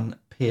than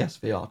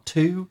PSVR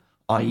 2,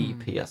 i.e.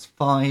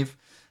 PS5.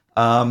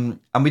 And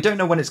we don't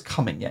know when it's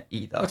coming yet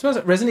either.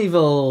 Resident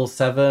Evil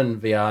 7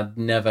 VR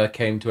never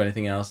came to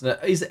anything else.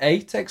 Is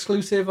 8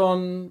 exclusive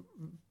on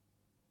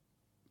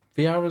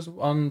VR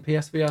on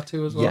PSVR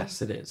 2 as well?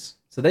 Yes, it is.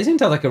 So they seem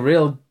to have like a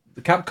real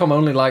Capcom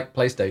only like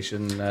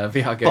PlayStation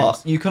VR games.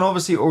 But you can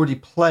obviously already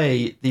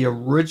play the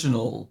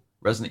original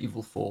Resident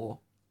Evil 4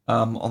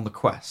 on the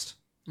Quest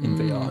in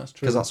VR. That's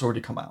true. Because that's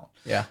already come out.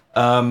 Yeah.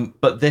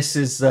 But this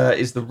is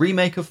the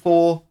remake of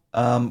 4.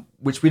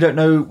 Which we don't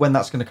know when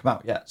that's going to come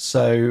out yet.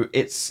 So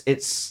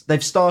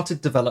they've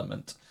started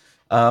development.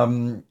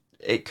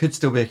 It could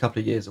still be a couple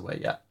of years away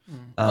yet.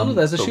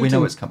 There's a but shooting we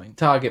know it's coming.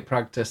 target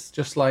practice,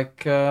 just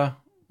like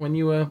when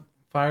you were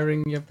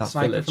firing your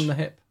sniper Village. from the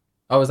hip.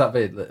 Oh, was that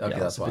Village? Okay, Yeah,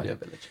 that's why. Video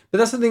Village. But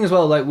that's the thing as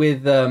well. Like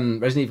with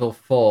Resident Evil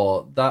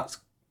 4, that's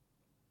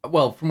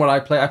from what I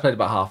played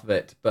about half of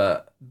it,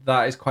 but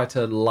that is quite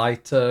a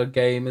lighter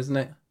game, isn't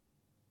it?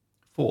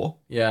 4?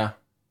 Yeah.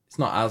 It's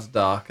not as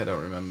dark. I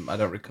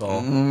don't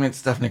recall.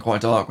 It's definitely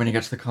quite dark when you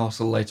get to the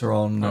castle later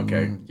on.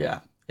 Okay. Yeah,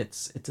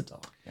 it's a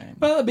dark game.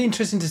 Well, it'd be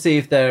interesting to see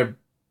if they're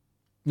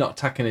not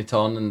tacking it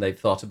on and they've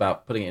thought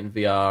about putting it in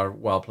VR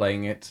while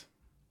playing it.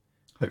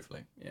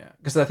 Hopefully. Yeah,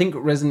 because I think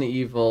Resident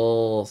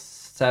Evil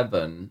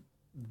 7,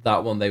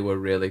 that one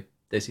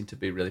they seem to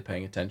be really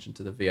paying attention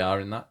to the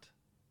VR in that.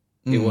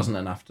 It wasn't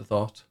an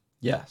afterthought.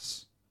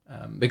 Yes.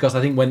 Because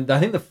I think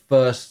the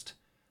first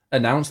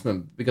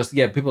announcement, because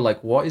people are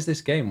like, what is this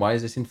game? Why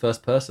is this in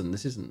first person?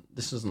 This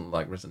isn't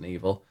like Resident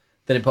Evil.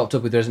 Then it popped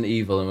up with Resident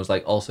Evil and was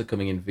like also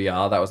coming in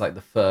VR. That was like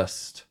the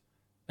first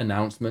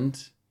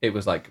announcement. It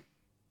was like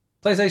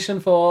PlayStation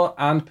 4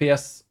 and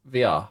PS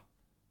VR.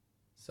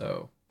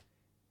 So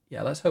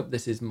yeah, let's hope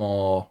this is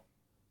more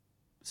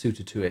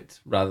suited to it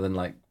rather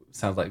than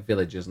sounds like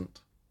Village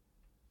isn't.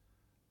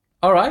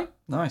 All right,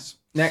 Nice.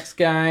 next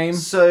game.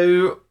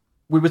 So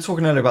we were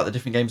talking earlier about the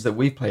different games that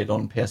we've played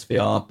on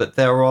PSVR, but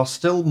there are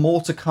still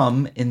more to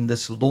come in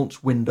this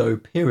launch window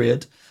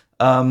period.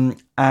 And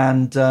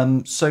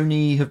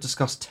Sony have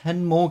discussed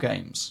 10 more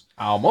games.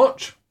 How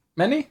much?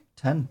 Many?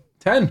 10.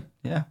 10.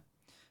 Yeah.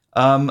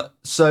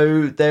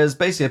 So there's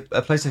basically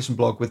a PlayStation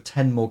blog with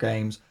 10 more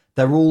games.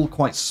 They're all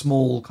quite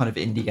small kind of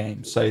indie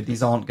games, so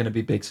these aren't going to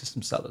be big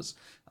system sellers.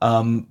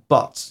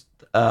 But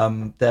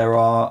there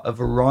are a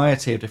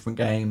variety of different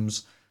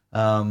games.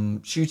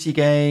 Shooty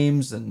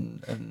games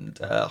and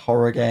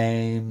horror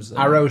games.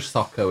 Arrow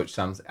soccer, which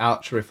sounds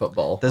archery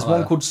football. There's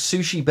one called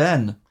Sushi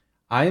Ben.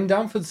 I am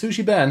down for the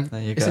Sushi Ben.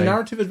 There you It's go. a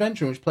narrative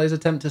adventure in which players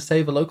attempt to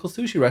save a local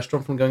sushi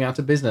restaurant from going out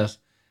of business.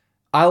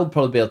 I'll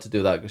probably be able to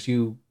do that because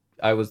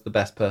I was the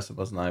best person,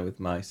 wasn't I, with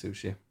my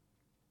sushi?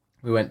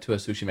 We went to a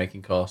sushi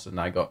making course and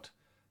I got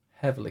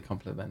heavily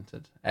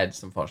complimented.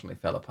 Ed's unfortunately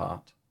fell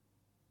apart.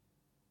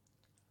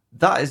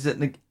 That is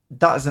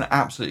an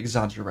absolute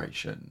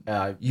exaggeration.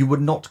 You were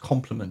not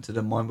complimented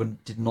and mine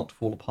did not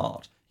fall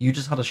apart. You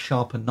just had a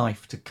sharper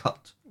knife to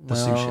cut the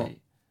sushi.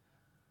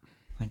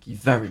 Thank you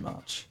very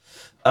much.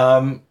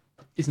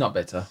 It's not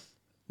bitter.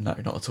 No,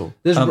 not at all.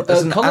 There's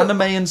an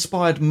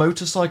anime-inspired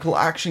motorcycle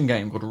action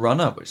game called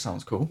Runner, which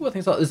sounds cool. Well, I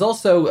think so. There's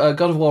also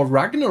God of War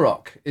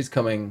Ragnarok is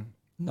coming.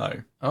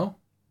 No. Oh?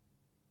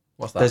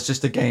 What's that? There's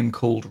just a game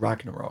called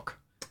Ragnarok,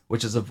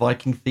 which is a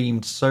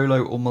Viking-themed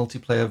solo or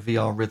multiplayer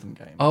VR rhythm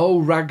game. Oh,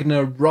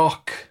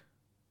 Ragnarok.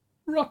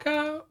 Rock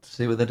out.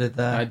 See what they did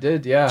there? I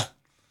did, yeah.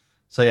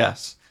 So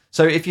yes.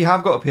 So if you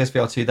have got a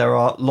PSVR 2, there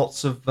are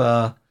lots of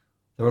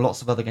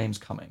other games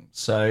coming.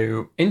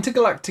 So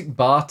Intergalactic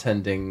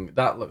bartending,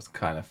 that looks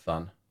kind of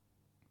fun.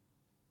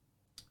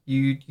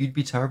 you'd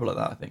be terrible at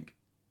that, I think.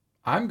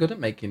 I'm good at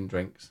making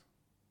drinks.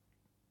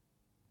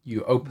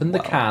 You open the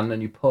can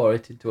and you pour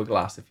it into a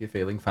glass if you're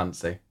feeling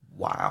fancy.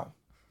 Wow.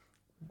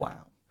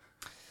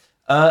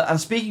 And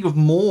speaking of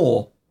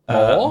more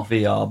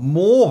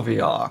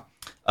VR,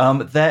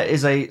 there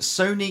is a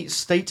Sony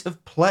State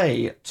of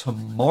Play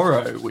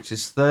tomorrow, which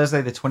is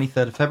Thursday, the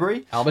 23rd of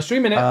February. I'll be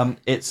streaming it.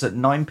 It's at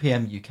 9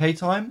 p.m. UK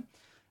time,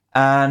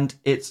 and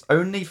it's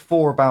only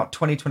for about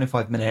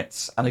 20-25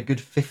 minutes, and a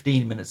good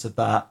 15 minutes of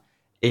that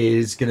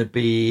is going to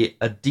be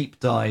a deep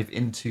dive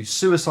into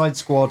Suicide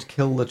Squad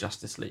Kill the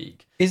Justice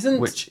League,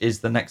 which is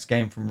the next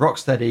game from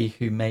Rocksteady,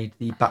 who made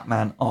the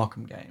Batman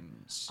Arkham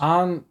games.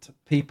 Aren't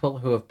people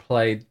who have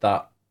played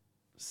that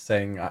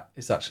saying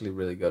it's actually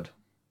really good?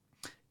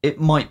 It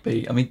might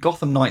be. I mean,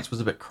 Gotham Knights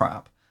was a bit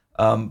crap,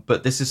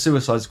 but this is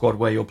Suicide Squad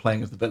where you're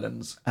playing as the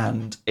villains,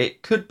 and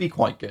it could be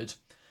quite good.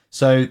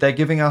 So they're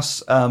giving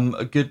us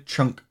a good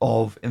chunk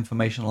of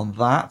information on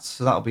that,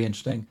 so that'll be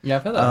interesting. Yeah, I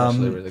feel that's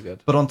actually really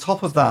good. But on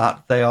top of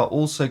that, they are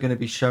also going to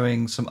be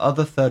showing some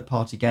other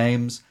third-party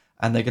games,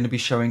 and they're going to be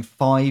showing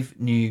 5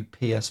 new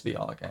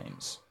PSVR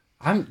games.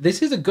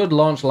 This is a good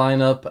launch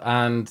lineup,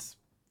 and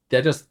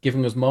they're just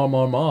giving us more and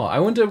more and more. I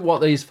wonder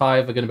what these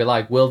 5 are going to be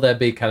like. Will there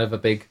be kind of a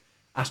big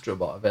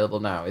Astrobot available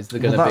now? Is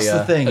there going to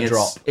be a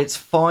drop? It's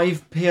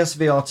 5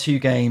 PSVR 2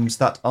 games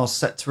that are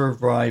set to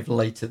arrive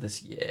later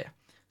this year.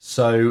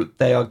 So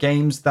they are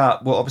games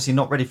that were obviously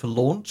not ready for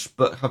launch,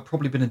 but have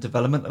probably been in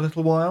development a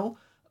little while.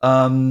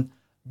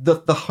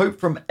 The hope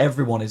from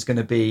everyone is going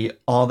to be,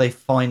 are they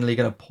finally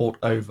going to port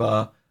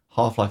over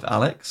Half-Life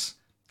Alyx?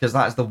 Because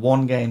that is the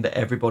one game that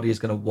everybody is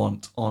going to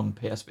want on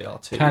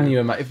PSVR 2. Can you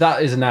imagine? If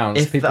that is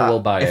announced, people will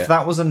buy it. If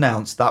that was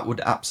announced, that would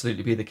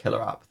absolutely be the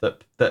killer app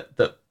that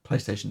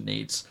PlayStation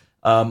needs.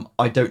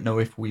 I don't know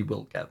if we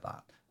will get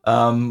that.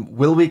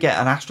 Will we get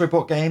an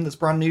Astrobot game that's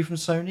brand new from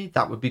Sony?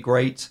 That would be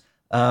great.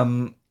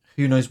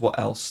 Who knows what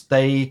else?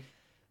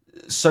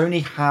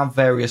 Sony have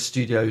various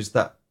studios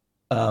that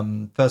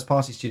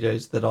first-party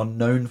studios that are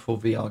known for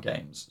VR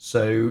games.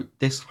 So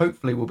this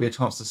hopefully will be a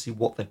chance to see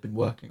what they've been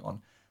working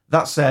on.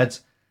 That said,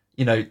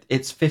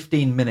 it's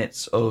 15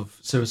 minutes of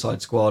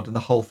Suicide Squad, and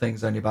the whole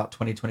thing's only about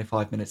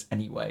 20-25 minutes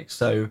anyway.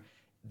 So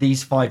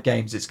these 5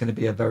 games, it's going to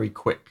be a very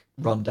quick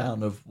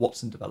rundown of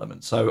what's in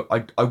development. So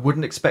I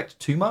wouldn't expect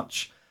too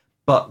much,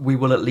 but we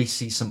will at least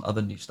see some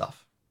other new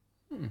stuff.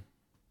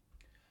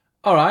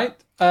 All right.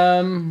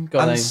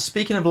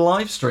 Speaking of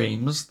live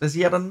streams, there's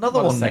yet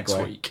another one next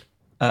week.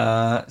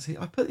 See,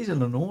 I put these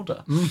in an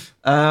order.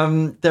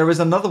 There is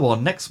another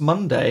one next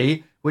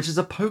Monday, which is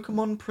a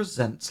Pokemon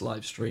Presents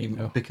live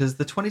stream, because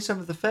the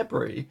 27th of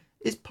February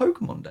is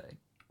Pokemon Day.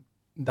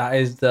 That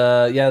is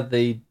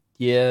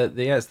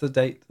it's the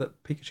date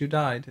that Pikachu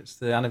died. It's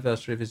the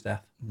anniversary of his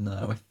death.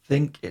 No, I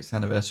think it's the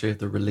anniversary of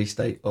the release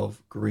date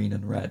of Green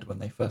and Red when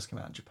they first came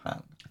out in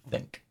Japan. I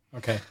think.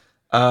 Okay.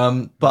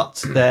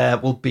 But there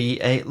will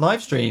be a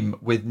live stream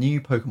with new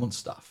Pokemon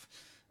stuff.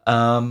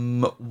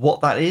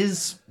 What that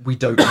is, we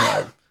don't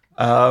know.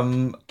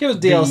 Give us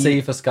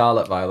DLC for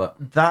Scarlet Violet.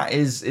 That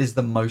is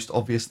the most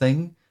obvious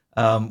thing.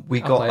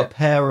 We got a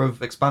pair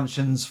of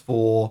expansions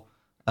for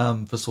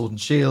Sword and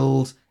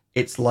Shield.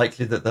 It's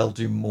likely that they'll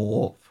do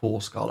more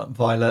for Scarlet and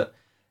Violet.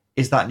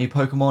 Is that new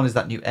Pokemon? Is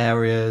that new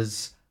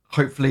areas?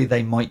 Hopefully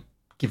they might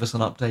give us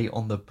an update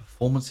on the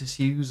performance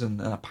issues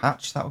and a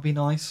patch. That would be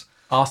nice.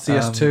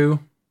 Arceus 2.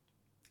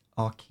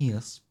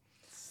 Arceus.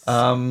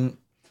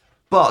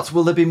 But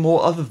will there be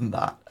more other than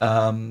that?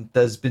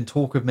 There's been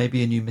talk of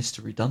maybe a new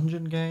Mystery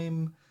Dungeon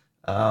game.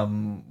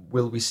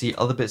 Will we see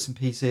other bits and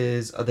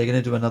pieces? Are they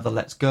going to do another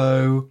Let's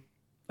Go?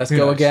 Let's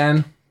Go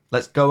again.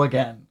 Let's Go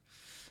again.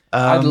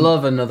 I'd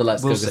love another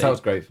Let's Go, because that was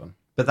great fun.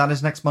 But that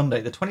is next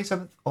Monday, the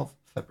 27th of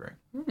February.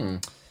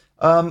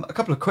 A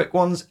couple of quick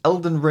ones.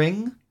 Elden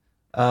Ring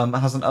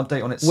has an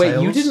update on its sales.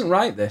 Wait, you didn't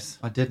write this?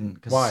 I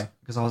didn't. Why?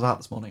 Because I was out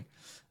this morning.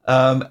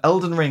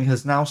 Elden Ring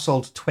has now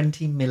sold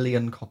 20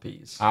 million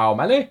copies. How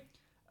many?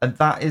 And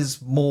that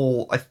is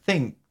more, I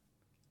think,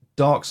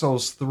 Dark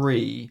Souls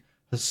 3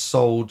 has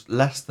sold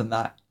less than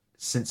that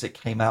since it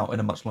came out in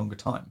a much longer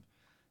time.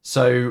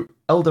 So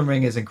Elden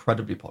Ring is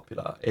incredibly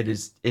popular. It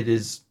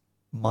is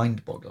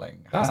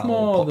mind-boggling. That's how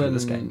more popular than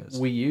this game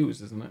is. Wii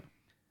U's, isn't it?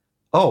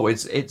 Oh,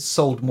 it's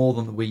sold more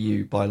than the Wii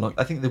U by long.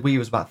 I think the Wii U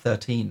was about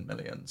 13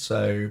 million.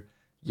 So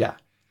yeah,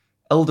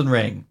 Elden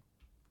Ring,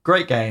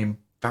 great game,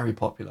 very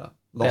popular.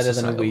 Better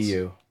than a Wii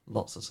U.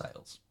 Lots of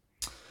sales.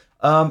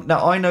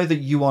 Now, I know that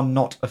you are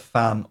not a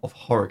fan of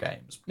horror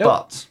games,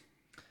 but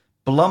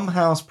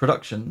Blumhouse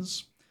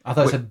Productions... I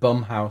thought it said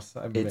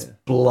Bumhouse. It's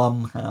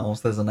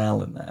Blumhouse. There's an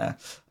L in there.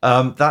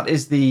 That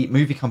is the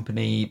movie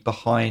company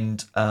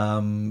behind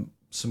some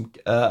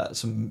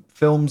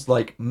films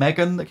like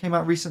Megan that came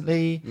out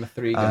recently.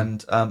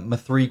 Mithrigan. And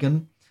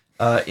Mithrigan.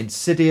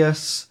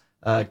 Insidious.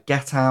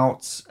 Get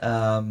Out.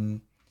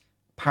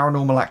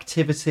 Paranormal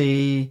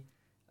Activity.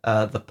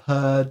 The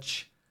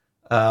Purge.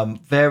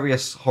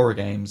 Various horror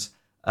games.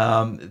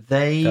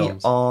 They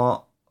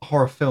are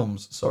horror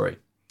films, sorry.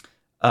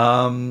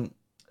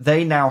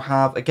 They now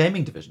have a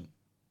gaming division.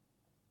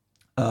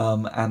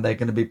 And they're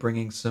going to be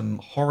bringing some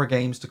horror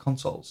games to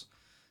consoles.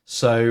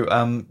 So,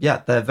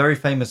 they're very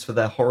famous for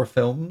their horror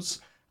films,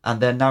 and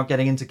they're now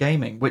getting into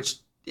gaming, which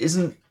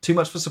isn't too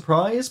much of a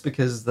surprise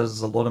because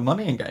there's a lot of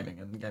money in gaming,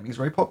 and gaming is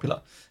very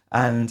popular.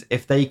 And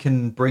if they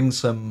can bring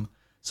some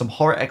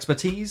horror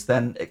expertise,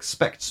 then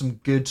expect some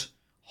good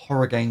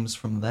horror games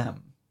from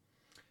them.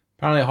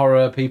 Apparently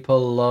horror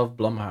people love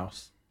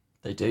Blumhouse.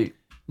 They do.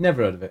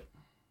 Never heard of it.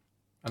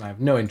 And I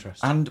have no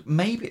interest. And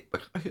maybe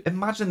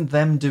imagine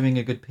them doing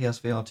a good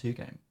PSVR 2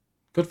 game.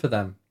 Good for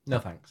them. No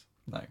thanks.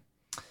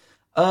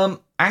 No.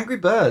 Angry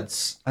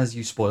Birds, as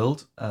you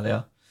spoiled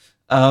earlier.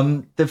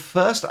 The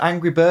first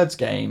Angry Birds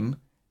game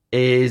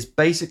is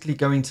basically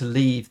going to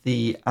leave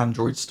the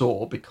Android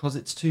store because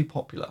it's too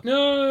popular.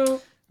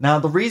 No. Now,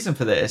 the reason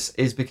for this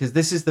is because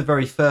this is the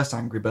very first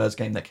Angry Birds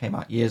game that came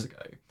out years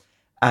ago.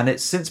 And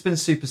it's since been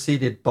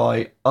superseded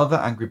by other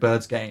Angry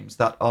Birds games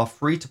that are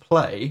free to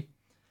play,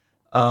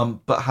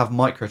 but have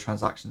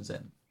microtransactions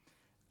in.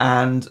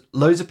 And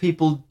loads of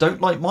people don't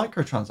like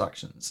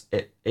microtransactions,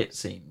 it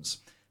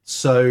seems.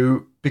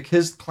 So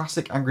because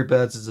classic Angry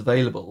Birds is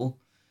available,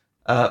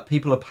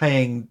 people are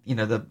paying,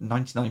 the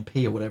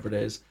 99p or whatever it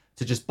is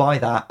to just buy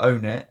that,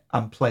 own it,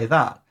 and play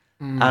that.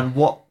 And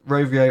what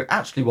Rovio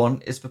actually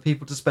want is for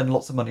people to spend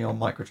lots of money on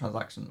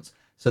microtransactions.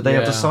 So they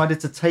have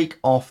decided to take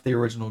off the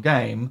original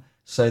game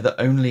so that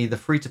only the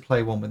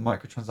free-to-play one with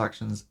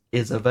microtransactions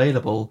is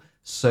available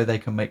so they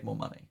can make more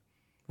money,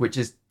 which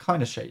is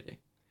kind of shady.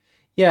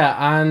 Yeah,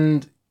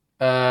 and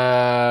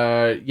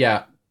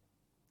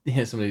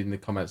here's somebody in the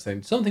comments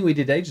saying, something we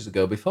did ages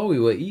ago before we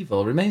were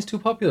evil remains too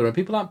popular and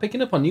people aren't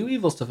picking up on new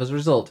evil stuff as a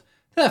result.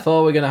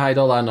 Therefore, we're going to hide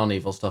all our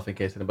non-evil stuff in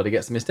case anybody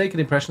gets a mistaken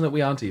impression that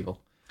we aren't evil.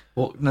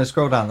 Well, no,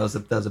 scroll down. There's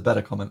a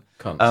better comment.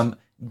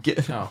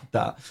 Give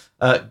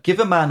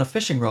a man a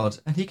fishing rod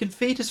and he can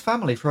feed his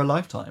family for a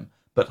lifetime.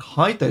 But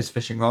hide those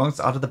fishing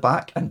rods out of the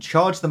back and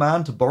charge the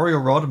man to borrow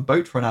your rod and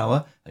boat for an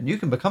hour and you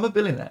can become a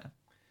billionaire.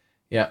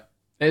 Yeah,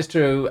 it's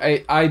true.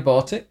 I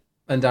bought it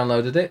and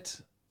downloaded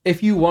it.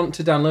 If you want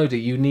to download it,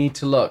 you need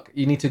to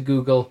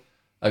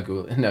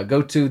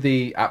go to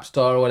the App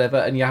Store or whatever,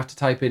 and you have to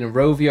type in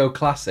Rovio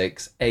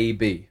Classics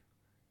AB.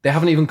 They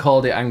haven't even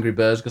called it Angry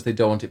Birds because they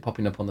don't want it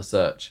popping up on the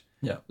search.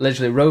 Yeah.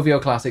 Literally, Rovio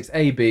Classics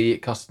AB, it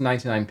costs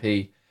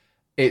 99p.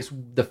 It's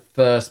the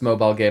first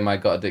mobile game I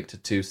got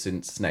addicted to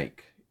since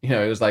Snake.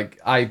 It was like,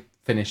 I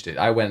finished it.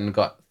 I went and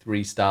got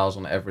 3 stars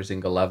on every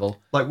single level.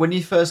 Like when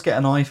you first get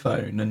an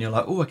iPhone and you're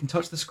like, oh, I can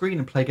touch the screen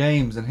and play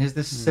games, and here's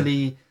this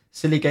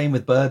silly game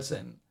with birds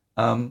in.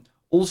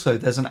 Also,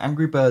 there's an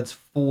Angry Birds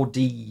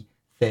 4D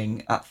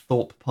thing at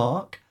Thorpe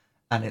Park,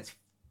 and it's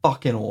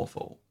fucking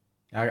awful.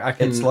 I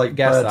can it's like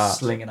guess birds that.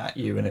 slinging at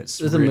you, and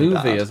There's really a movie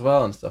bad. as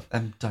well and stuff.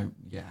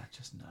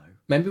 Just no.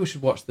 Maybe we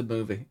should watch the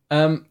movie.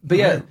 But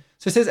yeah,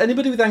 so it says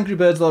anybody with Angry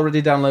Birds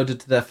already downloaded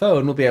to their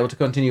phone will be able to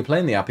continue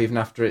playing the app even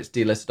after it's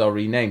delisted or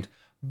renamed.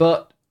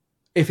 But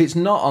if it's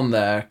not on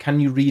there, can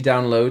you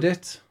re-download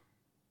it?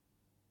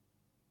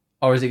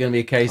 Or is it going to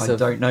be a case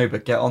of... I don't know,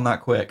 but get on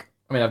that quick.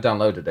 I mean, I've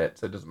downloaded it,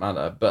 so it doesn't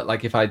matter. But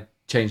like, if I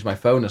change my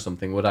phone or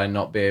something, would I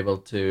not be able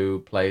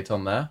to play it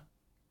on there?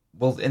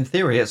 Well, in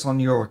theory, it's on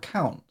your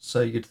account,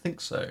 so you'd think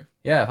so.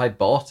 Yeah, if I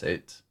bought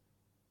it.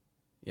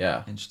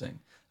 Yeah. Interesting.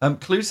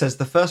 Clue says,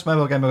 the first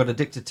mobile game I got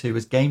addicted to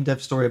was Game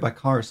Dev Story by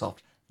Kairosoft.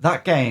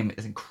 That game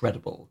is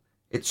incredible.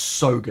 It's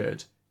so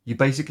good. You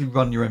basically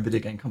run your own video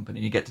game company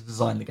and you get to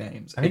design the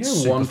games. I think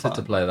I wanted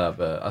to play that,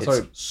 but I saw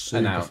it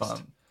announced.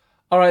 Fun.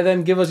 All right,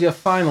 then, give us your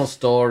final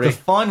story. The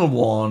final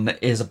one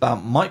is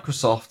about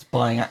Microsoft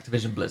buying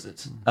Activision Blizzard.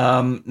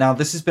 Now,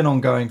 this has been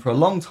ongoing for a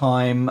long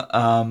time.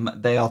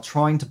 They are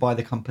trying to buy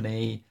the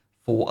company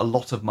for a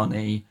lot of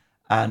money,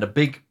 and a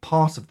big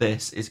part of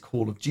this is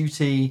Call of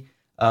Duty.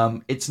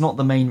 It's not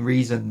the main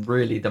reason,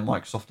 really, that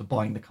Microsoft are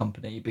buying the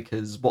company,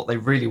 because what they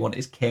really want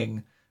is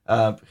King,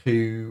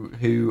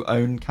 who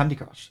own Candy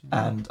Crush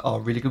and are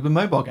really good with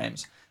mobile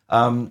games.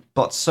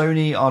 But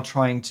Sony are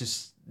trying to,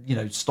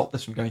 stop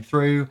this from going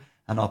through,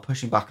 and are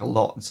pushing back a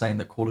lot and saying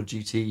that Call of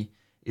Duty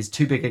is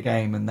too big a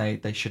game and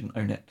they shouldn't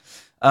own it.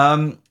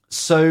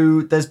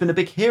 So there's been a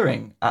big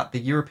hearing at the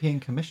European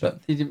Commission.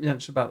 But you didn't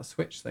mention about the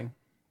Switch thing.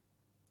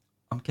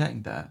 I'm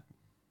getting there.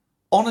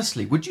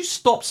 Honestly, would you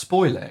stop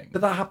spoiling? But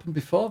that happened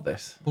before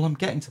this. Well, I'm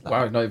getting to that.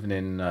 Wow, not even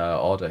in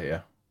order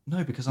here.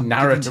 No, because I'm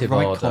narrative giving the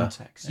right order.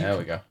 Context. There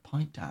we go.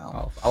 Pipe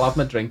down. I'll have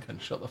my drink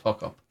and shut the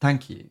fuck up.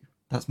 Thank you.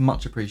 That's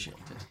much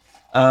appreciated.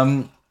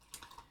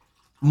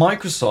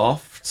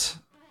 Microsoft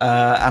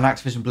and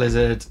Activision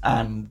Blizzard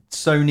and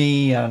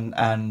Sony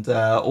and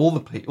all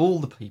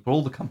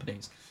the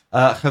companies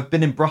have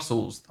been in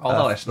Brussels for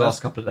the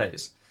last couple of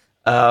days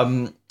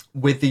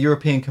with the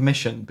European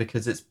Commission,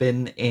 because it's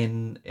been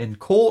in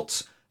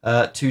court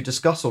to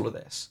discuss all of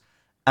this,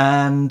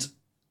 and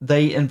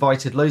they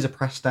invited loads of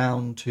press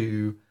down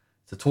to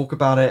talk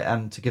about it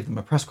and to give them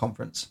a press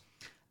conference.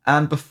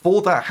 And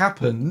before that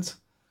happened,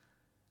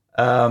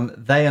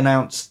 they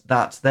announced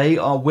that they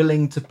are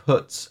willing to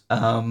put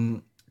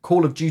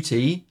Call of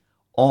Duty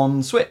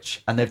on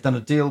Switch, and they've done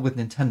a deal with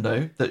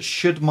Nintendo that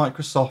should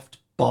Microsoft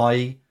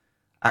buy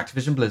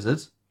Activision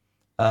Blizzard,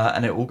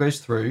 and it all goes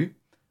through,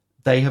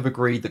 they have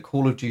agreed that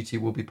Call of Duty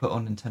will be put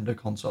on Nintendo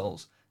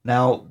consoles.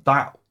 Now,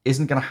 that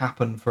isn't going to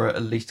happen for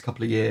at least a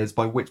couple of years,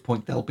 by which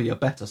point there'll be a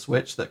better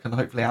Switch that can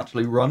hopefully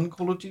actually run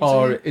Call of Duty.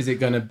 Or is it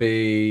going to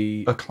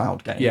be a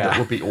cloud game that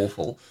would be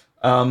awful?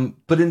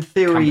 But in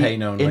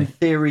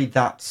theory,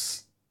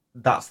 that's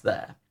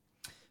there.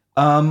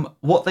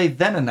 What they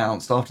then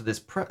announced after this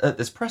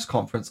press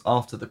conference,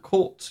 after the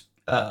court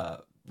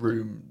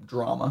room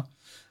drama,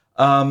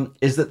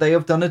 is that they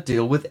have done a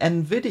deal with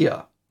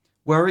Nvidia,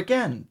 where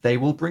again they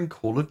will bring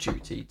Call of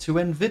Duty to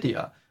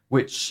Nvidia,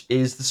 which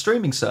is the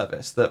streaming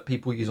service that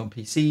people use on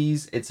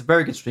PCs. It's a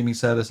very good streaming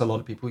service. A lot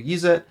of people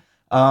use it.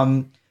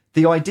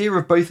 The idea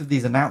of both of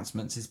these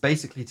announcements is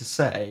basically to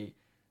say,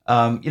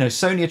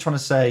 Sony are trying to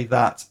say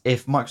that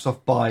if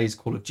Microsoft buys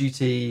Call of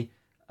Duty,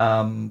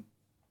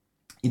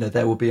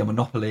 there will be a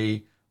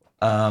monopoly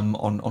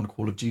on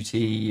Call of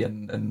Duty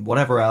and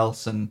whatever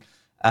else. And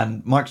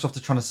Microsoft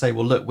are trying to say,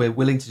 well, look, we're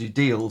willing to do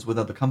deals with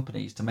other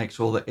companies to make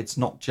sure that it's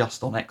not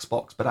just on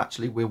Xbox, but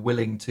actually we're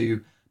willing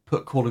to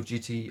put Call of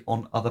Duty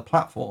on other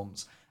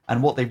platforms.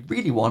 And what they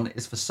really want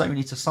is for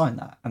Sony to sign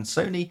that. And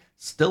Sony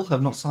still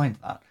have not signed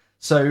that.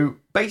 So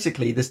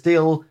basically, this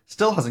deal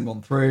still hasn't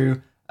gone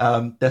through.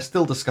 They're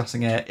still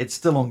discussing it. It's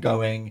still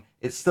ongoing.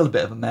 It's still a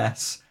bit of a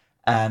mess.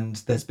 And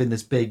there's been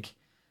this big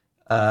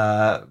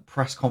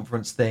press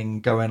conference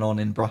thing going on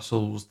in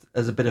Brussels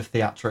as a bit of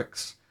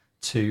theatrics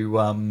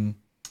to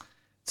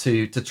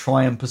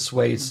try and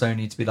persuade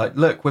Sony to be like,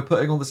 look, we're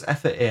putting all this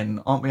effort in.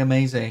 Aren't we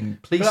amazing?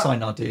 Please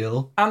sign our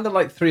deal. And there are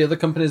like 3 other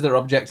companies that are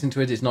objecting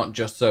to it. It's not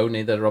just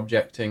Sony that are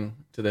objecting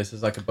to this.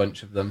 There's like a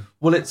bunch of them.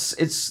 Well,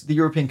 it's the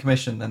European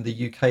Commission and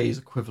the UK's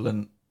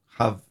equivalent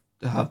have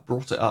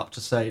brought it up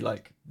to say,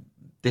 like,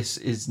 this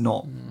is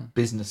not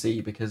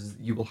businessy because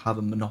you will have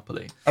a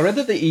monopoly. I read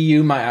that the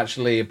EU might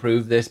actually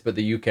approve this, but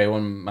the UK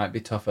one might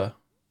be tougher.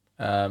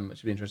 Which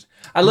would be interesting.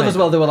 I love as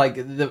well, they were like,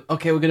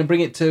 okay, we're going to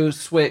bring it to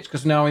Switch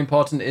because now how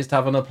important it is to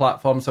have on a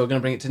platform, so we're going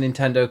to bring it to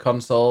Nintendo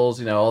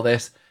consoles, all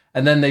this.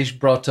 And then they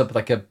brought up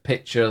like a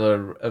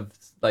picture of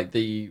like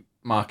the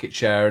market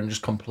share and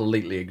just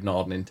completely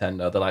ignored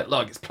Nintendo. They're like,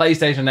 look, it's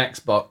PlayStation,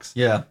 Xbox.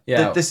 Yeah.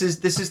 This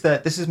is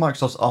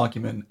Microsoft's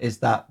argument, is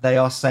that they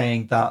are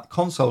saying that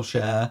console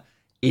share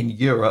in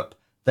Europe,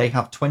 they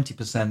have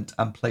 20%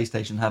 and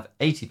PlayStation have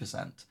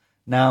 80%.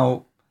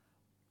 Now,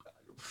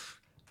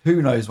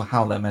 who knows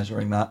how they're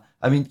measuring that?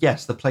 I mean,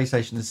 yes, the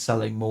PlayStation is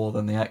selling more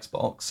than the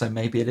Xbox, so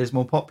maybe it is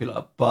more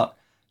popular, but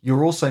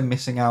you're also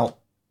missing out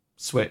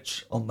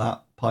Switch on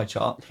that pie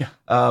chart. Yeah.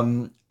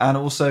 And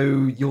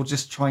also, you're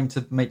just trying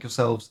to make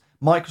yourselves...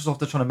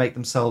 Microsoft are trying to make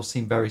themselves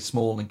seem very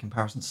small in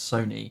comparison to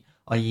Sony,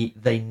 i.e.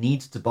 they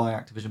need to buy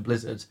Activision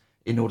Blizzard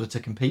in order to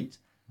compete,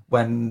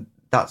 when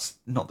that's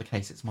not the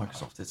case. It's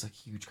Microsoft. It's a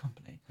huge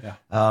company. Yeah.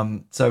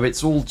 So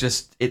it's all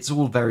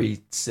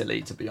very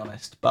silly, to be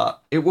honest.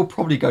 But it will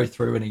probably go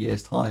through in a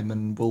year's time,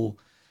 and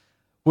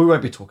we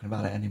won't be talking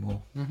about it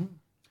anymore. Mm-hmm.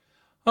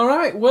 All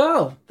right.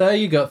 Well, there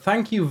you go.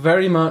 Thank you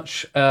very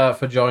much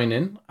for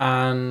joining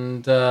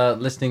and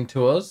listening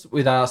to us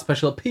with our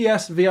special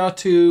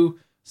PSVR2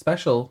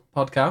 special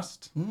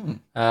podcast.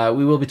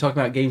 We will be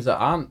talking about games that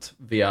aren't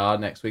VR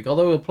next week,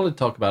 although we'll probably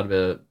talk about a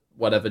bit of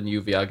whatever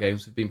new VR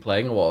games we've been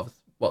playing or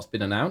what's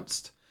been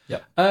announced.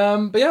 Yeah.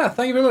 But yeah,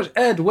 thank you very much.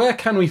 Ed, where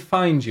can we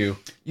find you?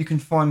 You can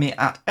find me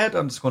at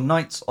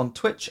ed_knights on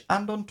Twitch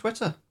and on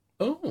Twitter.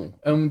 Oh,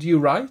 and do you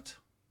write?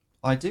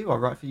 I do. I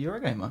write for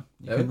Eurogamer.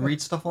 You can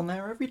read stuff on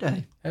there every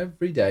day.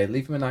 Every day.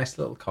 Leave him a nice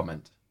little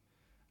comment.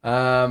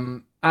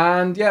 And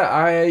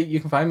yeah, you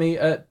can find me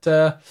at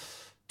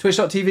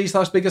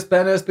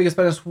twitch.tv/biggestbenners,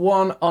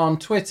 biggestbenners1 on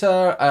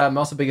Twitter,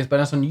 also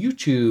biggestbenners on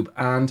YouTube.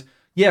 And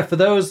yeah, for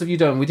those of you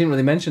we didn't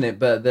really mention it,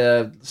 but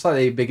the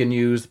slightly bigger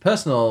news,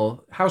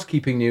 personal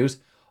housekeeping news,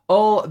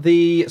 all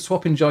the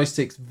swapping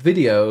joysticks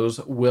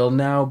videos will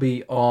now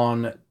be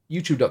on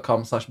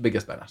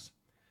youtube.com/biggestbenners.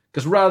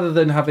 Because rather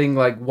than having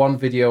like one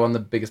video on the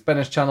Biggest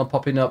Benners channel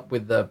popping up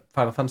with the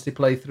Final Fantasy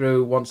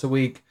playthrough once a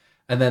week,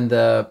 and then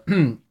the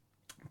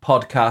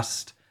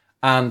podcast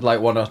and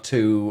like 1 or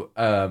 2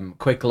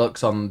 quick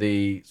looks on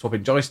the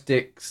Swapping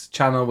Joysticks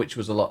channel, which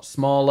was a lot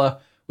smaller,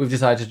 we've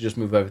decided to just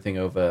move everything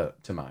over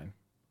to mine.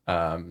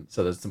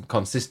 So there's some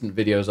consistent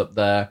videos up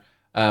there,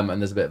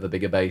 and there's a bit of a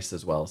bigger base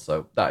as well.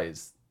 So that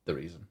is the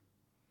reason.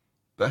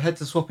 But head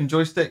to Swapping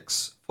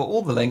Joysticks for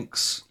all the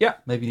links. Yeah.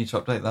 Maybe you need to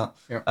update that.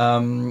 Yeah.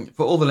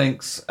 For all the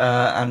links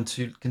and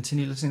to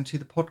continue listening to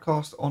the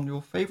podcast on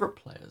your favourite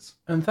players.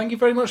 And thank you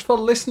very much for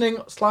listening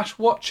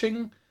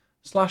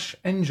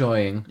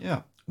 /watching/enjoying.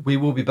 Yeah. We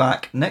will be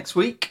back next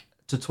week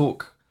to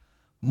talk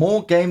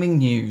more gaming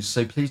news.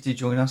 So please do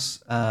join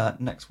us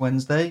next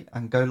Wednesday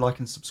and go like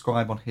and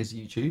subscribe on his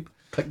YouTube.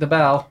 Click the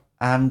bell.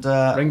 And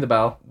ring the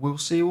bell. We'll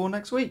see you all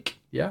next week.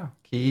 Yeah.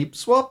 Keep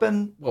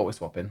swapping. What we're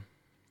swapping.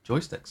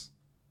 Joysticks.